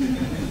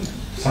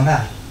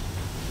சொன்னார்.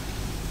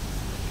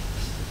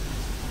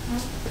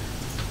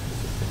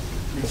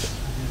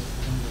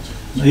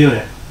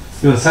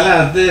 இவர் சில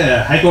வந்து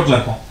ஹைகோர்ட்ல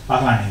இருக்கும்,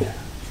 பார்க்கலாம் நீங்க.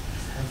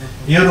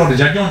 இவர் ஒரு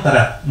ஜட்ஜ்மெண்ட்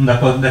தரார்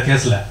இந்த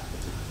கேஸ்ல.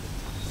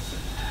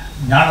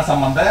 ஞான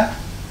சம்பந்த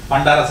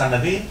பண்டார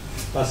சன்னதி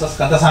வர்சஸ்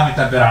கந்தசாமி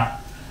தம்பிரான்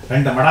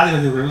 2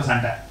 மடாதிபதிகளுள்ள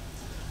சண்டை.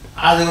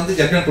 அது வந்து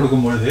ஜட்ஜ்மெண்ட்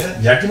கொடுக்கும்பொழுது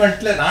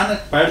ஜட்ஜ்மெண்ட்ல நான்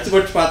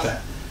படிச்சு பார்த்தேன்.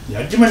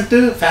 ஜட்ஜ்மெண்ட்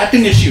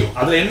ஃபேக்டிங் இஷ்யூ,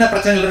 அதுல என்ன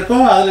பிரச்சனைகள் இருக்கோ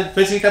அதுல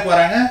பேசிக்கிட்டே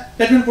போறாங்க.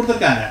 ஜட்ஜ்மெண்ட்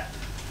கொடுத்துருக்காங்க.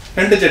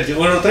 2 ஜட்ஜி,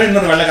 ஒருத்தர்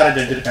இன்னொரு வெள்ளைக்கார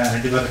ஜட்ஜி இருக்காங்க,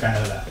 2 பேர்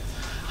இருக்காங்க.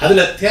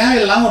 அதுல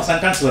தேவையில்லாம ஒரு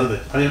சென்டென்ஸ் வருது.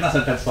 அது என்ன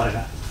சென்டென்ஸ்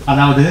பாருங்க.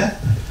 அதாவது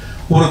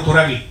ஒரு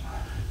துறவி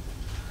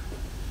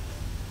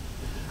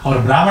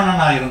அவர்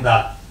பிராமணனா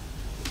இருந்தால்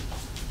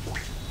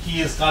he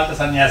is called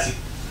சன்னியாசி.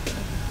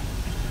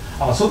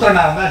 அவன்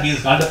சூத்திரனா இருந்தா he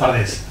is called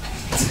பரதேசி.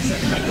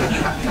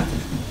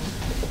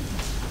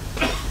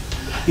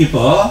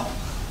 இப்போ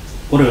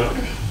ஒரு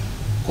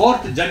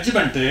கோர்ட்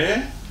ஜட்ஜ்மெண்ட்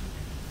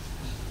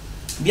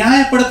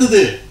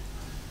நியாயப்படுத்துது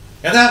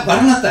எதா?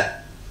 வர்ணத்தை.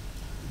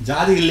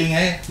 ஜாதி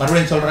இல்லைங்க,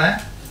 மறுபடியும் சொல்றேன்,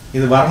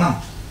 இது வர்ணம்.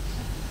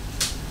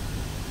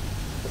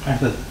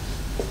 அடுத்தது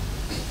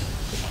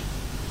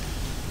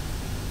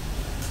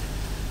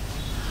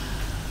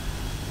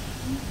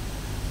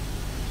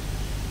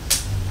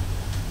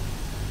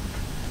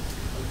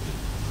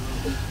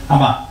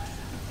ஆமா,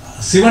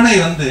 சிவனை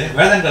வந்து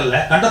வேதங்கள்ல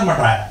கண்டம்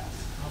பண்றாங்க.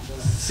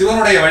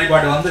 சிவனுடைய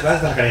வழிபாடு வந்து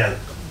வேதத்துல கிடையாது.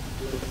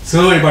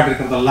 சிவ வழிபாடு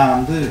இருக்கிறதெல்லாம்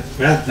வந்து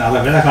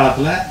வேத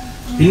காலத்துல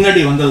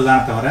பின்னாடி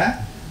வந்ததுதான் தவிர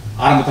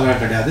ஆரம்பத்துல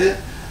கிடையாது.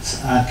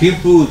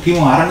 கிமு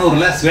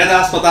 600ல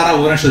ஸ்வேதாஸ்பதார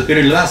உபனிஷத்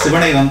பீரியட்ல தான்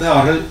சிவனை வந்து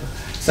அவர்கள்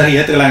சரி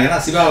ஏத்துக்கலாங்க.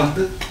 ஏன்னா சிவா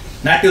வந்து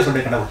நேட்டிவ்ஸ்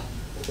உடைய கடவுள்.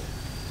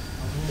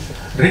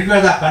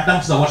 Rigveda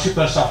condemns the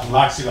worshippers of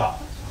Lord Shiva.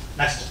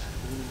 Next.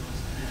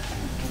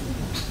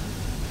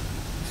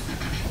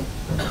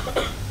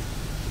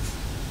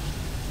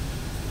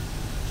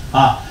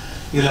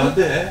 இதுல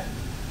வந்து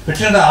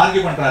பெட்ஷனர்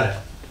ஆர்கியூ பண்றாரு.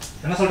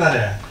 என்ன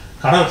சொல்றாரு?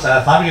 கடவுள்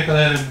சாமி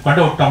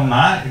கொண்டு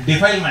விட்டோம்னா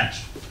டிஃபைல்மெண்ட்,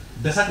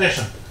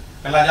 டெசக்ரேஷன்,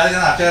 எல்லா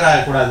ஜாதியும் அர்ச்சகர்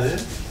ஆகக்கூடாது,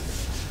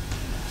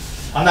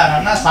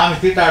 வந்தாங்கன்னா சாமி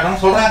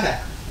தீட்டாடணும்னு சொல்றாங்க.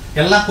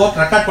 எல்லாம் கோர்ட்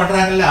ரெக்கார்ட்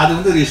பண்றாங்கல்ல, அது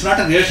வந்து it's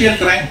not a racial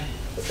crime.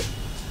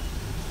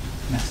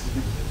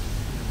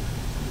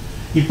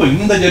 இப்போ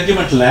இந்த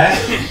ஜட்ஜ்மெண்ட்ல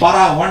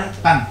para 1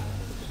 டன்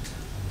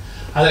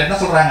அதுல என்ன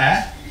சொல்றாங்க,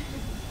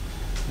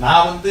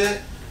 நான் வந்து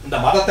இந்த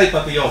மதத்தை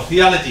பற்றியோ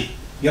தியாலஜி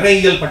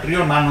இறையியல் பற்றியோ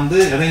நான் வந்து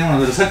எதையும்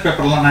ரிசர்ச்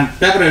பேப்பர்லாம் நான்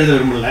பேப்பர் எழுத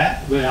விரும்பல,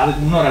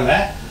 அதுக்கு முன்னோரல்ல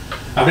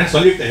அப்படின்னு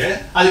சொல்லிட்டு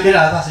அது கீழே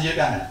அதான்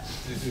செஞ்சிருக்காங்க.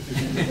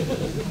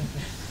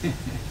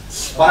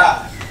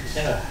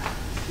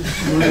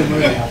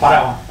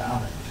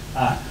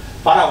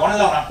 para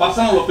 1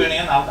 personal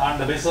opinion on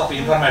the basis of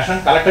information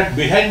collected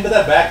behind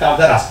the back of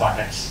the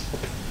respondents.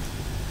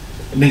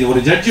 இன்னைக்கு ஒரு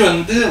ஜட்ஜி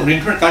வந்து ஒரு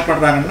இன்ஃபர்மேஷன் கலெக்ட்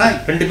பண்றாங்கன்னா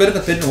ரெண்டு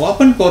பேருக்கு தெரிஞ்ச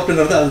ஓப்பன்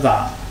கோர்ட்டுங்கிறது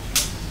அதுதான்.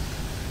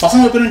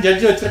 பசங்க ஒப்பீனியன்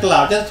ஜட்ஜி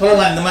வச்சிருக்கலாம்,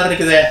 சொல்லலாம் இந்த மாதிரி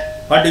இருக்குது,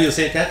 வாட் டு யூ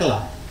சே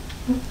கேட்கலாம்.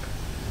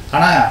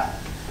 ஆனா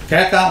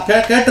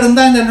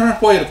கேட்டிருந்தா இந்த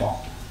இன்ஃபர்மேஷன் போயிருக்கும்.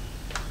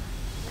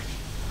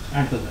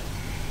 அடுத்தது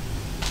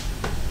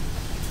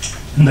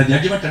இந்த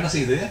ஜட்ஜ்மெண்ட் என்ன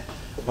செய்யுது,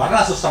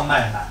 வர்ண சிஸ்டம்னா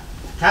என்ன,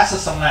 காஸ்ட்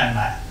சிஸ்டம்னா என்ன,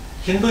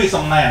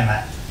 ஹிந்துயிசம்னா என்ன,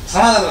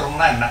 சனாதன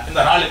தர்மம்னா என்ன, இந்த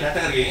 4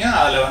 கேட்டகரியையும்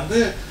அதுல வந்து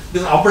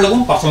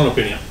அவ்வளவும் பர்சனல்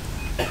ஒப்பீனியன்.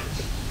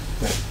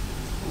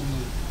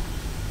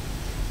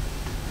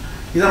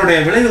 இதனுடைய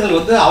விளைவுகள்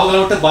வந்து அவங்களை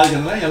விட்டு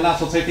பாதிக்கிறதுல எல்லா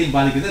சொசைட்டியும்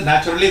பாதிக்குது.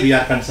 Naturally we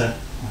are concern.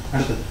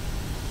 அடுத்தது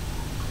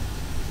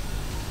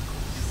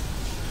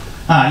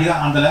இது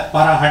அந்த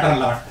para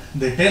 111.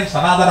 The term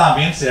Sanadana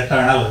means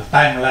eternal,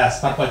 timeless,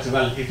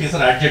 perpetual. It is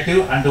an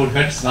adjective and would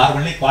hence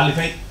normally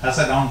qualify as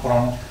a noun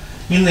pronoun.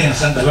 In the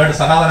instant, the word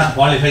Sanadana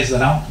qualifies the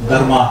noun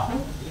dharma,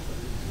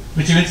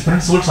 which means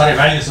principles or a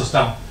value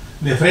system.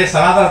 The phrase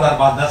Sanadana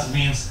dharma thus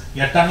means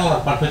eternal or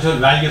perpetual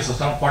value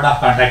system, code of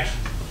conduct.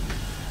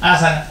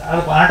 As an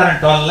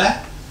 112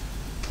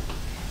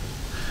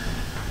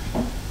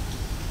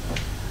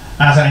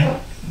 as an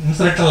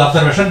incidental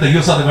observation, the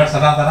use of the word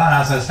Sanatana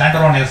as a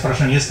standalone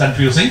expression is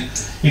confusing.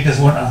 It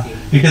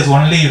is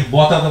only if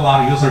both of them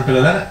are used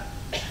together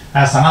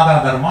as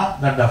Sanatana Dharma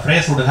that the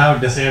phrase would have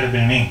desired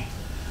meaning.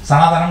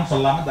 Sanathanam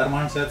sollama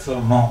Dharman says so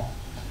no.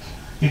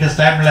 It is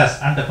timeless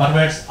and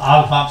pervades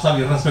all forms of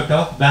irrespective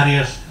of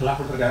barriers. எல்லாம்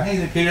கொடுத்துருக்காங்க.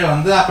 இது கீழே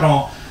வந்து அப்புறம்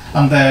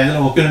அந்த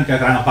இதில் opinion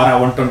கேட்குறாங்க para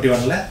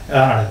 121ல.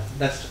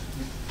 Next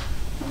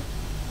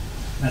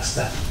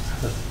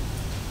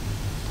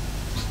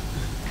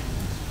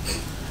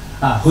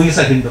who is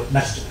a Hindu?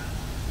 Next.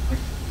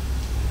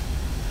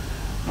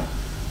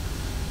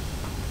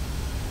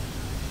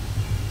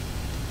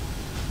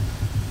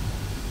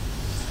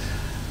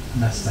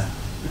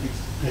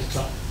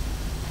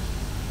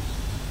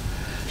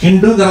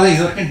 ஹிந்துங்கிறத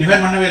இது வரைக்கும்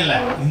டிஃபைன் பண்ணவே இல்லை.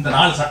 இந்த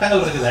 4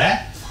 சட்டங்கள் இருக்குது.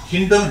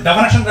 ஹிந்து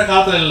டெஃபினேஷன்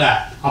காலத்துல இல்ல,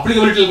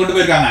 அப்ளிகபிலிட்டியில் கொண்டு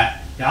போயிருக்காங்க.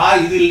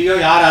 யார் இது இல்லையோ,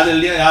 யார் அது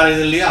இல்லையோ, யார்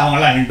இது இல்லையோ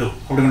அவங்கெல்லாம் ஹிந்து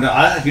அப்படி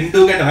அதாவது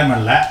ஹிந்துக்கே டிஃபைன்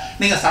பண்ணல.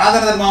 நீங்க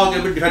சனாதன தர்மாவுக்கு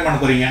எப்படி டிஃபைன் பண்ண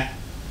போறீங்க?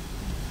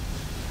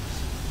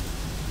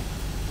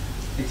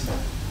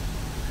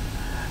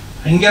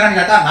 இங்க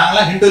கேட்டா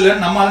நாங்களாம் ஹிந்து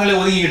இல்லைன்னு நம்ம ஆளுங்களே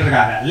ஒதுங்கிட்டு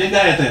இருக்காங்க.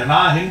 லிங்காயத்து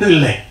நான் ஹிந்து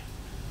இல்லை.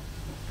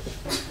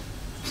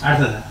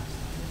 அடுத்தது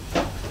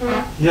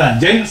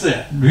Jains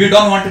we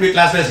don't want to be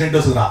classed as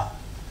Hindus.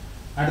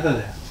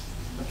 அடுத்தது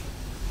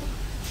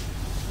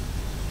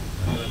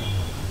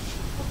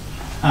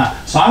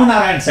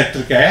சுவாமிநாராயண் செக்ட்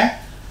இருக்க.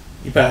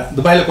 இப்போ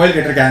துபாயில் கோயில்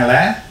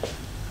கேட்டிருக்காங்களே,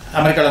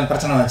 அமெரிக்காவில்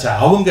பிரச்சனை வந்துச்சா,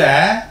 அவங்க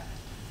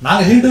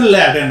நாங்கள் ஹிந்து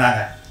இல்லை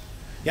அப்படின்னாங்க.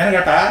 ஏன்னு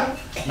கேட்டால்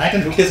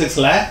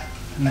 1956ல்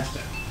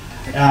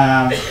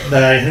இந்த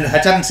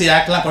ஹெச்ஆர்என்சி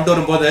ஆக்ட்லாம் கொண்டு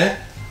வரும்போது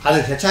அது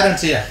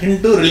ஹெச்ஆர்என்சி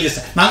ஹிந்து ரிலீஜியஸ்,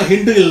 நாங்கள்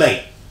ஹிந்து இல்லை.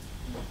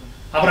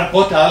 அப்புறம்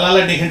கோர்ட்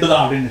அதனால நீ ஹிந்து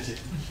தான் அப்படின்னுச்சு.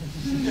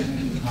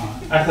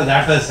 அடுத்தது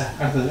அடுத்தது சார்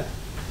அடுத்தது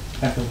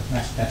அடுத்தது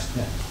நெக்ஸ்ட் நெக்ஸ்ட்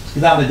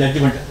இதான் அந்த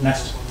judgement.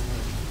 Next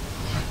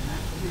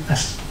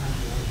next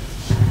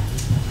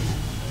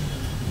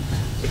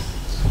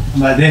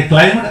they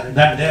claimed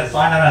that their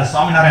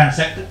Swaminarayan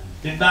sect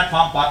did not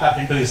form part of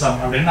Hinduism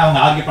அப்படினு அவங்க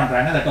ஆர்கியூ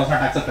பண்றாங்க. that was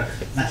not accepted.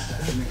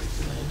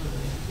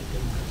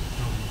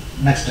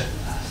 next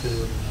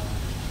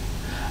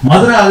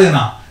Madurai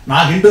ஆதீனா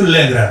நான் ஹிந்து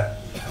இல்லைங்கிறார்.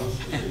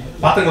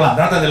 பார்த்துக்கலாம்,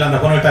 தினத்தந்தியில் அந்த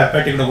பொண்ணுகிட்ட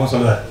பேட்டி கூட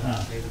சொல்லுவார்.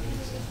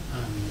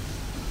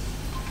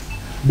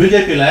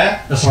 பிஜேபியில்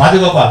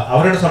ராஜகோபால்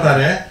அவர் என்ன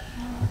சொல்றாரு,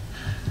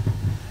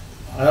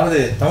 அதாவது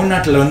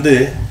தமிழ்நாட்டில் வந்து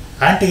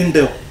ஆன்டி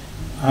ஹிந்து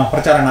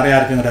பிரச்சாரம் நிறையா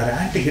இருக்குங்கிறாரு.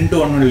 ஆன்டி ஹிந்து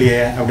ஒன்றும் இல்லையே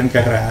அப்படின்னு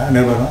கேட்குறாங்க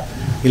நிருபரம்.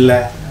 இல்லை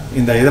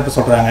இந்த இதை இப்போ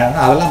சொல்கிறாங்க,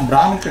 அதெல்லாம்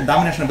பிராமின்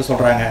டாமினேஷன் இப்போ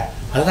சொல்கிறாங்க,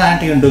 அதுதான்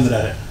ஆன்டி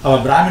ஹிந்துங்கிறாரு.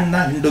 அவர் பிராமின்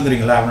தான்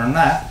ஹிந்துங்கிறீங்களா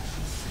அப்படின்னா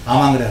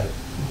ஆமாங்கிறாரு.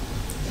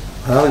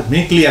 அதாவது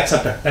மீக்லி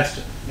அக்செப்டட். நெக்ஸ்ட்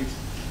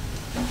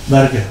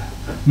இருக்கு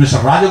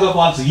mister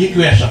ராஜகோபால்ஸ்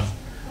equation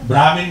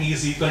Brahmin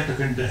is equal to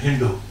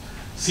Hindu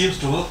seems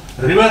to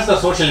reverse the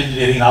social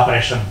engineering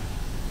operation.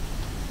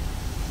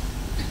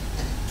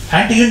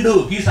 Anti-Hindu,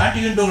 he is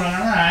anti-Hindu,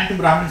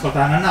 anti-Brahmin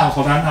சொல்றாங்கன்னா அவன்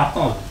சொல்றாங்கன்னா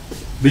அர்த்தம் அது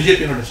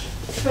பிஜேபியோட.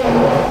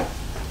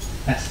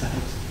 நெக்ஸ்ட்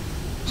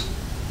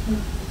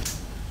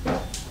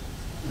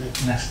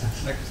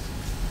நெக்ஸ்ட்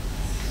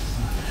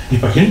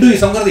இப்போ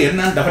ஹிந்துயிசம்ங்கிறது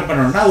என்னன்னு டிஃபைன்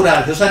பண்ணணும்னா ஒரு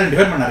ஹிஸ்டாரியன்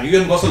டிஃபைன் பண்ணார்.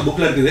 யூஎன் கோசல்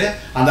புக்கில் இருக்குது,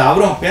 அந்த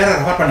அவரும் பேரை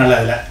ரெஃபர் பண்ணல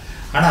அதில்.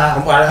 ஆனால்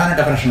ரொம்ப அழகான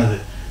டெஃபினேஷன் அது.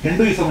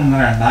 ஹிந்துயிசம்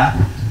என்னன்னா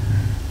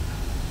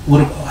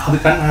ஒரு அது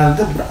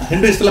வந்து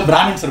ஹிந்துயிசத்தில்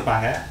பிராமின்ஸ்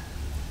இருப்பாங்க,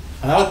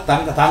 அதாவது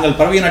தாங்கள்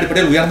பிறவியின்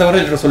அடிப்படையில்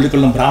உயர்ந்தவர்கள் என்று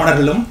சொல்லிக்கொள்ளும்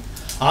பிராமணர்களும்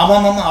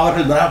ஆமாம்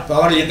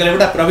அவர்கள் எங்களை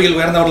விட பிறவியில்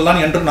உயர்ந்தவர்கள்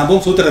தான் என்று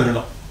நம்பும்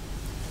சூத்திரர்களும்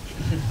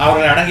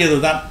அவர்கள் அடங்கியது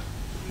தான்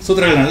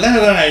சூத்திரர்கள்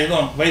நல்ல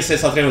எதுவும் வயசை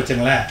சத்திரை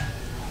வச்சுங்களேன்.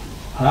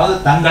 அதாவது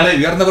தங்களை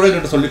உயர்ந்தவர்கள்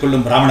என்று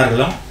சொல்லிக்கொள்ளும்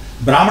பிராமணர்கள்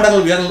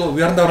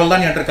உயர்ந்தவர்கள்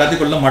தான் என்று கருதி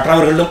கொள்ளும்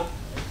மற்றவர்களும்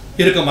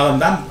இருக்கும்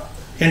மதம் தான்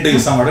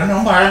ஹிந்துயிசம் அப்படின்னு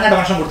ரொம்ப அழகான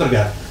வருஷம்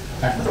கொடுத்துருக்காரு.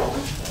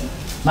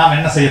 நாம்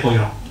என்ன செய்ய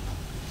போகிறோம்?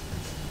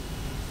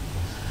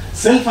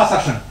 செல்ஃப்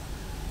அசர்ஷன்,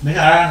 மிக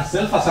அழகான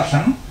செல்ஃப்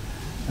அசர்ஷன்.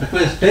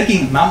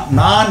 டேக்கிங்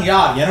நான்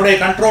யார், என்னுடைய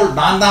கண்ட்ரோல்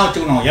நான் தான்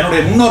வச்சுக்கணும்.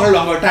 என்னுடைய முன்னோர்கள்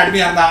அவங்க விட்டு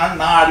அடிமையாக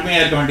இருந்தாங்கன்னு நான்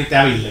அடிமையாக இருக்க வேண்டிய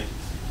தேவையில்லை.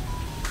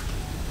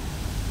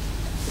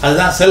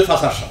 அதுதான் செல்ஃப்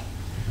அசர்ஷன்.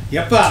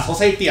 எப்போ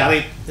சொசைட்டி அதை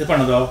இது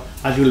பண்ணுதோ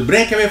அது will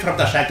break away from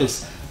the shekels.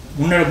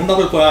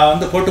 முன்னோர்கள்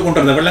வந்து போட்டு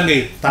கொண்டிருந்த விலங்கை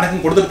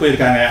தனக்கும் கொடுத்துட்டு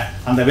போயிருக்காங்க.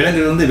 அந்த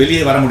விலங்கிலிருந்து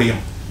வெளியே வர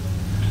முடியும்.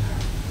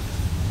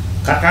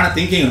 கரெக்டான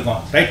திங்கிங்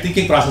இருக்கும். Right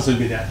thinking process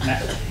will be there.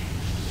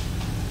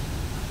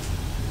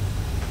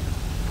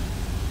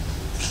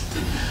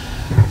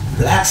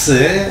 Blocks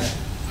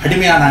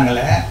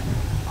அடிமையானாங்களே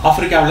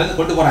ஆப்பிரிக்காவிலேருந்து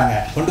கொண்டு போகிறாங்க.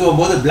 கொண்டு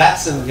போகும்போது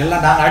பிளாக்ஸ்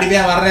எல்லாம் நாங்கள்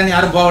அடிமையாக வர்றேன்னு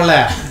யாரும்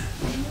போகலை.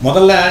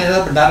 முதல்ல ஏதோ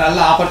நல்ல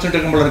ஆப்பர்ச்சுனிட்டி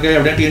இருக்கும் போல இருக்குது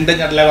அப்படின்ட்டு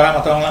இன்டர்நெட்டில் வர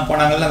மற்றவங்களாம்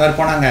போனாங்கல்ல, வேறு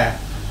போனாங்க.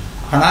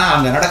 ஆனால்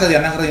அங்கே நடக்கிறது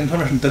என்னங்கிற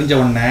இன்ஃபர்மேஷன் தெரிஞ்ச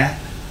உடனே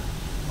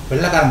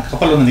வெள்ளைக்காரன்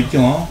கப்பல் வந்து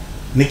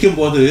நிற்கும்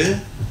போது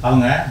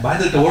அவங்க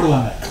பயந்துகிட்ட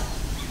ஓடுவாங்க.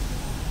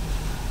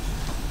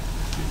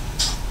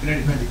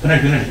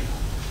 பின்னாடி பின்னாடி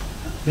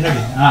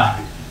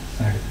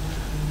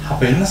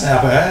அப்போ என்ன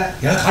அப்போ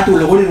எல்லாம்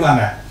காட்டுக்குள்ளே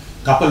ஓடிடுவாங்க.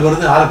 கப்பல்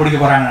வருது, ஆளை பிடிக்க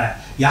போகிறாங்க.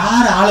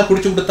 யார் ஆளை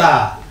பிடிச்சி கொடுத்தா?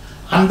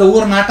 அந்த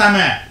ஊர் நாட்டாம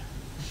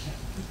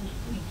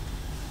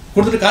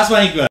கொடுத்துட்டு காசு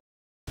வாங்கிக்குவார்.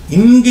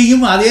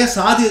 இங்கேயும் அதே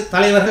சாதி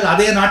தலைவர்கள்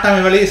அதே நாட்டாமை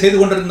வேலையை செய்து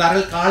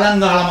கொண்டிருந்தார்கள்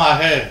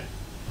காலங்காலமாக.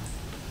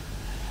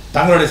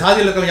 தங்களுடைய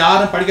சாதியில் இருக்கவங்க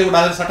யாரும்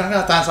படிக்கக்கூடாதுன்னு சொல்றாங்க.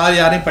 தான் சாதி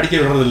யாரையும் படிக்க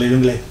விடுறதில்லை.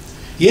 இவங்களே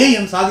ஏன்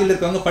என் சாதியில்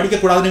இருக்கவங்க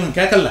படிக்கக்கூடாதுன்னு இவங்க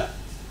கேட்கல.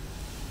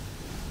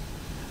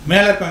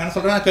 மேலே இருக்கவங்க என்ன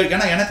சொல்றாங்க,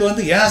 ஏன்னா எனக்கு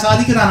வந்து என்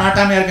சாதிக்கு நான்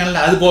நாட்டாமையா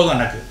இருக்கேன்ல, அது போதும்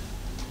எனக்கு.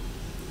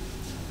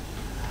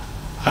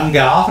 அங்கே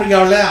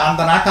ஆப்பிரிக்காவில்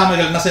அந்த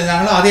நாட்டாமைகள் என்ன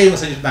செஞ்சாங்களோ அதே இவங்க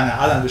செஞ்சுட்டாங்க.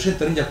 அது அந்த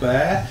விஷயம் தெரிஞ்சப்ப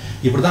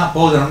இப்படி தான்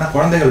போகுதுன்னா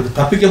குழந்தைகள்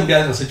தப்பிக்க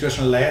முடியாத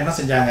சுச்சுவேஷனில் என்ன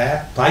செஞ்சாங்க,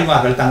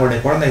 தாய்மார்கள் தங்களுடைய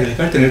குழந்தைகளை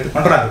கழுத்து நிறுத்தி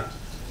பண்ணுறாங்க.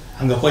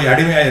 அங்கே போய்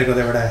அடிமையாக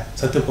இருக்கிறத விட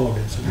செத்துப்போம்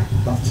அப்படின்னு சொல்லி.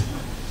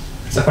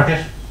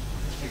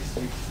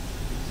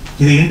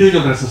 இது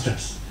இண்டிவிஜுவல்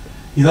ரெசிஸ்டன்ஸ்.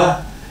 இதோ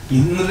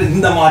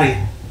இந்த மாதிரி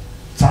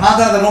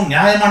சனாதன தர்மம்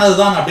நியாயமானது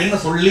தான் அப்படின்னு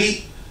சொல்லி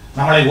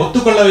நம்மளை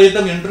ஒத்துக்கொள்ள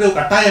வேண்டும் என்று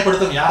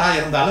கட்டாயப்படுத்தும் யாராக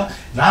இருந்தாலும்,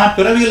 நான்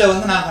பிறவியில்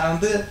வந்து நான்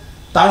வந்து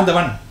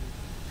தாழ்ந்தவன்,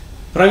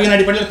 பிறவியின்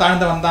அடிப்படையில்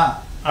தாழ்ந்தவன் தான்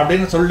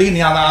அப்படின்னு சொல்லி நீ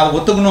அதை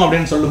ஒத்துக்கணும்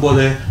அப்படின்னு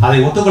சொல்லும்போது அதை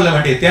ஒத்துக்கொள்ள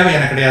வேண்டிய தேவை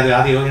எனக்கு கிடையாது.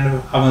 அதை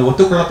அவன்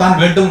ஒத்துக்கொள்ளத்தான்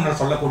வேண்டும் என்று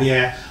சொல்லக்கூடிய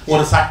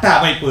ஒரு சட்ட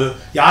அமைப்பு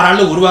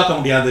யாராலும் உருவாக்க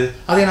முடியாது.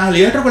 அதை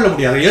நாங்கள் ஏற்றுக்கொள்ள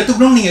முடியாது.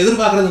 ஏற்றுக்கணும்னு நீங்கள்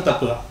எதிர்பார்க்கறது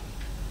தப்பு தான்.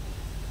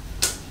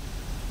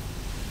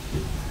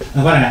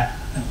 பாருங்க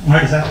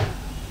முன்னாடி சார்,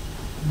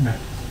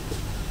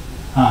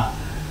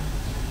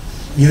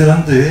 இது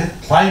வந்து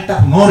பாயிண்ட்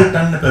ஆஃப் நோ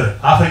ரிட்டர்ன் பேர்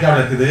ஆப்பிரிக்காவில்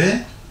இருக்குது.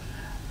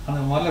 அந்த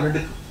முதல்ல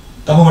 2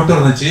 கம்பு மட்டும்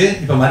இருந்துச்சு.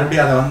 இப்போ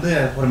மறுபடியும் அதை வந்து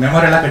ஒரு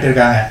மெமோரியலாக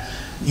கட்டியிருக்காங்க.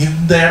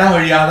 இந்த இடம்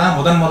வழியாக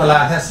தான்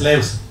முதலாக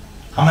ஸ்லேவ்ஸ்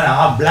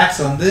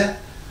பிளாக்ஸ் வந்து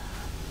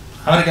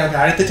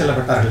அமெரிக்காவுக்கு அழைத்து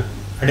செல்லப்பட்டார்கள்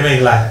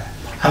அடிமைகளாக.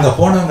 அங்கே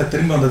போனவங்க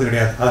திரும்பி வந்தது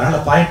கிடையாது.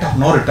 அதனால பாயிண்ட் ஆஃப்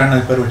நோ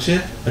ரிட்டர்ன் பேர் வச்சு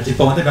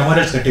இப்போ வந்து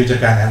மெமோரியல்ஸ் கட்டி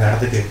வச்சிருக்காங்க அந்த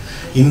இடத்துக்கு.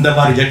 இந்த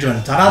மாதிரி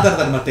ஜட்ஜ்மெண்ட் சனாதன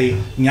தர்மத்தை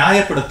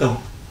நியாயப்படுத்தும்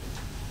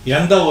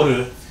எந்த ஒரு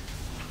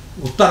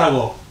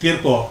உத்தரவோ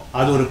தீர்ப்போ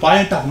அது ஒரு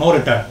பாயிண்ட் ஆஃப் நோ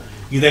ரிட்டர்ன்.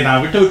 இதை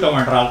நான் விட்டுவிட்டோம்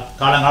என்றால்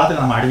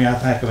காலங்காலத்துக்கு நம்ம அடிமையாக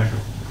தான் இருக்க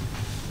வேண்டும்.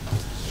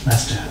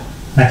 நெக்ஸ்ட்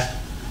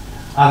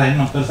அதை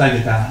இன்னும் பெருசாக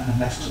இருக்காங்க.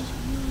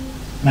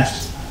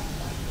 நெக்ஸ்ட்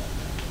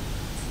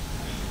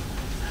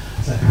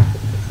சரி,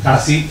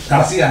 கடைசி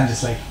 5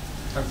 ஸ்லைட்.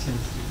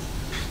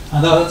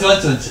 அதை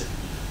வந்துச்சு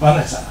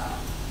வாங்க சார்,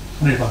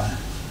 முன்னாடி போங்க.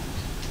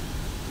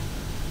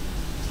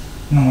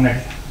 இன்னும்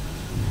முன்னாடி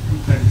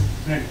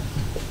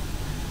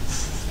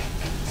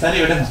சரி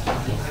விடுங்க.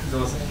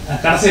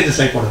 கடைசி 5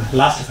 ஸ்லைட் போடுங்க.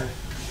 Last slide.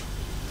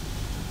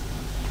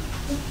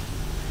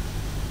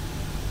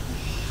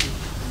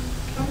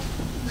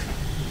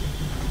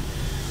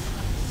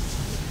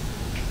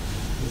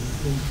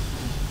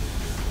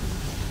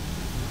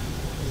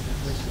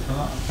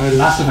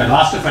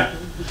 Last fight.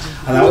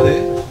 அதாவது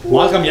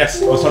மால்கம் எக்ஸ்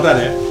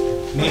சொல்றாரு,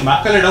 நீ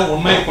மக்களிடம்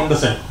உண்மையை கொண்டு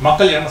செல்,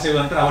 மக்கள் என்ன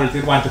செய்வது என்று அவர்கள்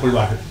தீர்மானித்துக்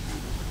கொள்வார்கள்.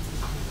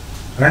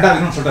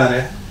 2வது சொல்றாரு,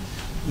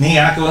 நீ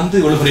எனக்கு வந்து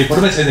இவ்வளவு பெரிய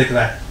கொடுமை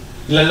செய்திருக்கிறாய்,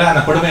 இல்ல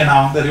அந்த கொடுமையை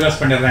நான் வந்து ரிவர்ஸ்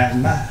பண்ணிடுறேன்.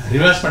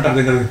 ரிவர்ஸ்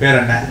பண்றதுங்கிறது பேர்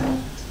என்ன?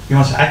 You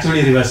must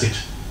actually reverse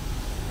it.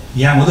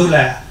 என் முதுகுல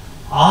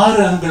 6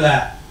 அங்குல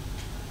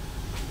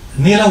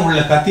நீளம்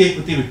உள்ள கத்தியை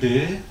குத்தி விட்டு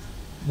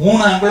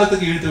 3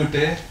 அங்குலத்துக்கு இழுத்து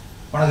விட்டு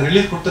உனக்கு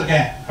ரிலீஃப்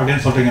கொடுத்துருக்கேன்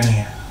அப்படின்னு சொல்றீங்க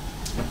நீங்க.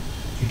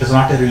 It is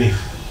not a relief.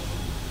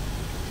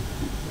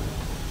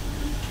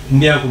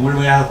 இந்தியாவுக்கு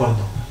முழுமையாக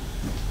பொருந்தும்.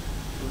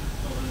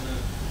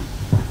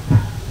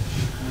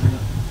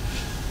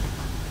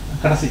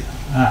 கடைசி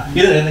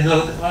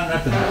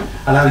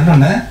அதாவது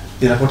இன்னொன்று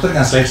இதில்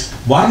கொடுத்துருக்கேன் ஸ்லைட்ஸ்.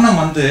 வர்ணம்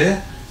வந்து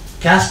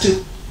கேஸ்ட்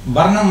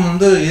வர்ணம்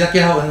வந்து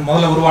இயற்கையாக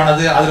முதல்ல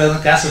உருவானது, அதில்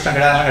எதுவும் கேஸ்ட் சிஸ்டம்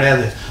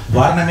கிடையாது.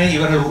 வர்ணமே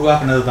இவர்கள்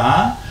உருவாக்குனது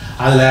தான்.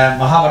 அதில்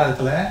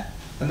மகாபாரதத்தில்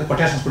வந்து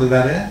கொட்டேஷன்ஸ்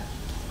கொடுக்குறாரு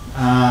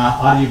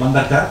ஆர்ஜி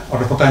பந்தர்கர்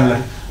ஒரு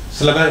புத்தகங்கள்.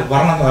 சில பேர்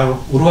வர்ணம்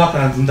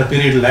உருவாக்குன இந்த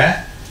பீரியடில்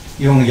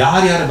இவங்க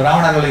யார் யார்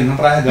பிராமணர்களை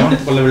நன்றாக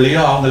கவனித்துக்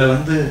கொள்ளவில்லையோ அவங்கள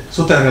வந்து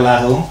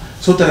சூத்திரர்களாகவும்,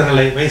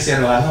 சூத்திரர்களை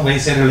வைசியர்களாகவும்,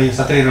 வைசியர்களை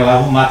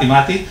சத்திரியர்களாகவும்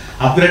மாற்றி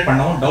அப்கிரேட்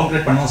பண்ணவும்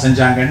டவுன்கிரேட் பண்ணவும்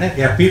செஞ்சாங்கன்னு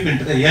beep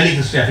into early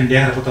history of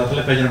இந்தியாங்கிற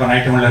புத்தகத்தில் பேஜ் நம்பர்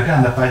 91 இருக்குது.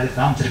 அந்த பேஜ்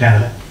காமிச்சிருக்காங்க.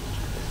 அதில்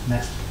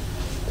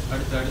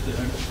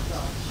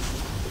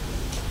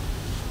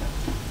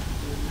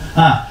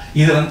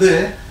இது வந்து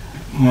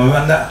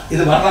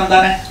இது வர்ணம்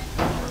தானே.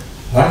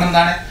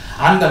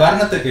 அந்த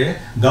வர்ணத்துக்கு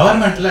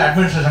கவர்மெண்ட்ல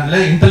அட்மினிஸ்ட்ரேஷன்ல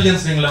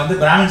இன்டெலிஜென்ஸ் விங்ல வந்து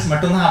பிராமின்ஸ்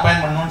மட்டும்தான்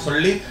அப்பாயின் பண்ணணும்னு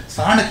சொல்லி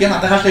சாணக்கியன்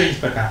அந்த காலத்தில் எழுதி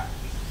போயிருக்கான்.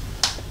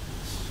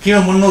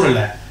 கிமு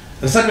 300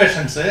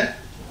 ரிசர்வேஷன்ஸ்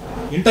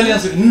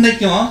இன்டெலிஜென்ஸ்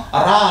இன்னைக்கும்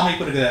ரா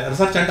அமைப்பு இருக்கு,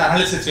 ரிசர்ச் அண்ட்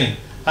அனாலிசிஸ் விங்.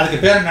 அதுக்கு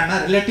பேர் என்னன்னா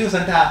ரிலேட்டிவ்ஸ்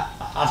அண்ட்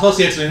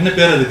அசோசியேட்ஸ் விங்னு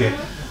பேர் இருக்கு.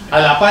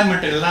 அதில்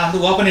அப்பாயின்மெண்ட் எல்லாம் வந்து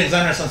ஓப்பன்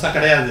எக்ஸாமினேஷன்ஸாக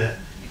கிடையாது.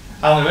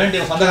 அவங்க வேண்டிய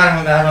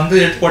சொந்தக்காரங்க வந்து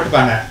எடுத்து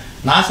போட்டுப்பாங்க.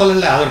 நான்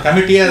சொல்லலை, அது ஒரு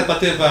கமிட்டியே அதை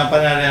பற்றி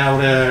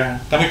ஒரு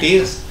கமிட்டி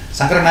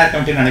சங்கர நாயர்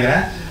கமிட்டின்னு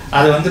நினைக்கிறேன்.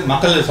 அது வந்து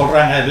மக்கள்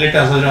சொல்கிறாங்க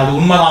ரிலேட்டிவ் அது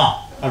உண்மைதான்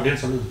அப்படின்னு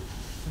சொல்லுது.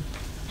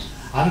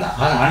 அந்த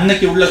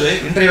அன்னைக்கு உள்ளது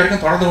இன்றைய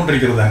வரைக்கும் தொடர்ந்து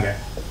கொண்டிருக்கிறது அங்கே.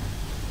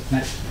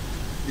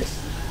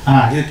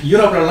 இதுக்கு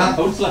யூரோப்லாம்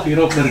கவுன்சில் ஆஃப்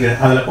யூரோப்ல இருக்கு.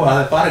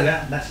 அதை பாருங்க.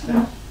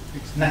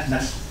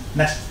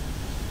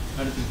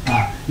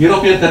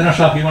 European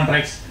convention of human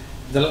rights.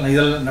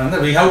 இதெல்லாம்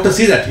வந்து we have to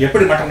see that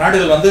எப்படி மற்ற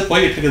நாடுகள் வந்து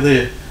போயிட்டு இருக்குது.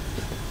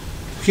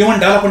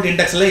 ஹியூமன் டெவலப்மெண்ட்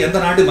இண்டெக்ஸ்ல எந்த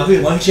நாடு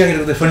மகிழ்ச்சியாக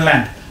இருக்குது,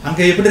 ஃபின்லாண்ட்,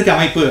 அங்கே எப்படி இருக்க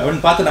அமைப்பு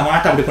அப்படின்னு பார்த்து நம்ம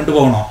நாட்டை அப்படி கொண்டு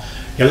போகணும்.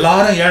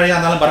 எல்லாரும் ஏழையாக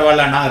இருந்தாலும்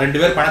பரவாயில்ல, நாங்கள் 2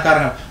 பேர்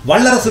பணக்காரங்க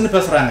வல்லரசுன்னு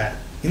பேசுகிறாங்க.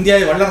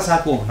 இந்தியாவை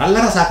வல்லரசாக்குவோம்,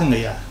 நல்லரசாக்குங்க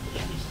ஐயா.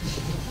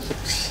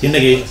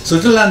 இன்னைக்கு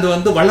சுவிட்சர்லாந்து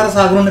வந்து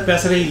வல்லரசாகணும்னு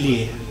பேசவே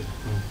இல்லையே.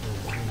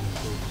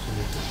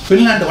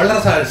 ஃபின்லாண்டு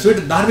வல்லரசா,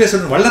 ஸ்வீட் நார்வே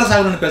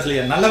வல்லரசாகணும்னு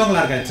பேசலையே.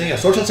 நல்லவங்களா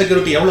இருக்காங்க. சோஷியல்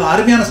செக்யூரிட்டி எவ்வளோ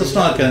அருமையான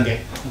சிஸ்டம் இருக்கு அங்கே.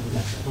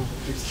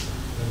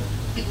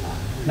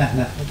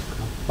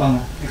 போங்க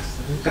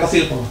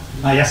கடைசியில் போங்க.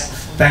 S,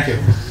 thank you.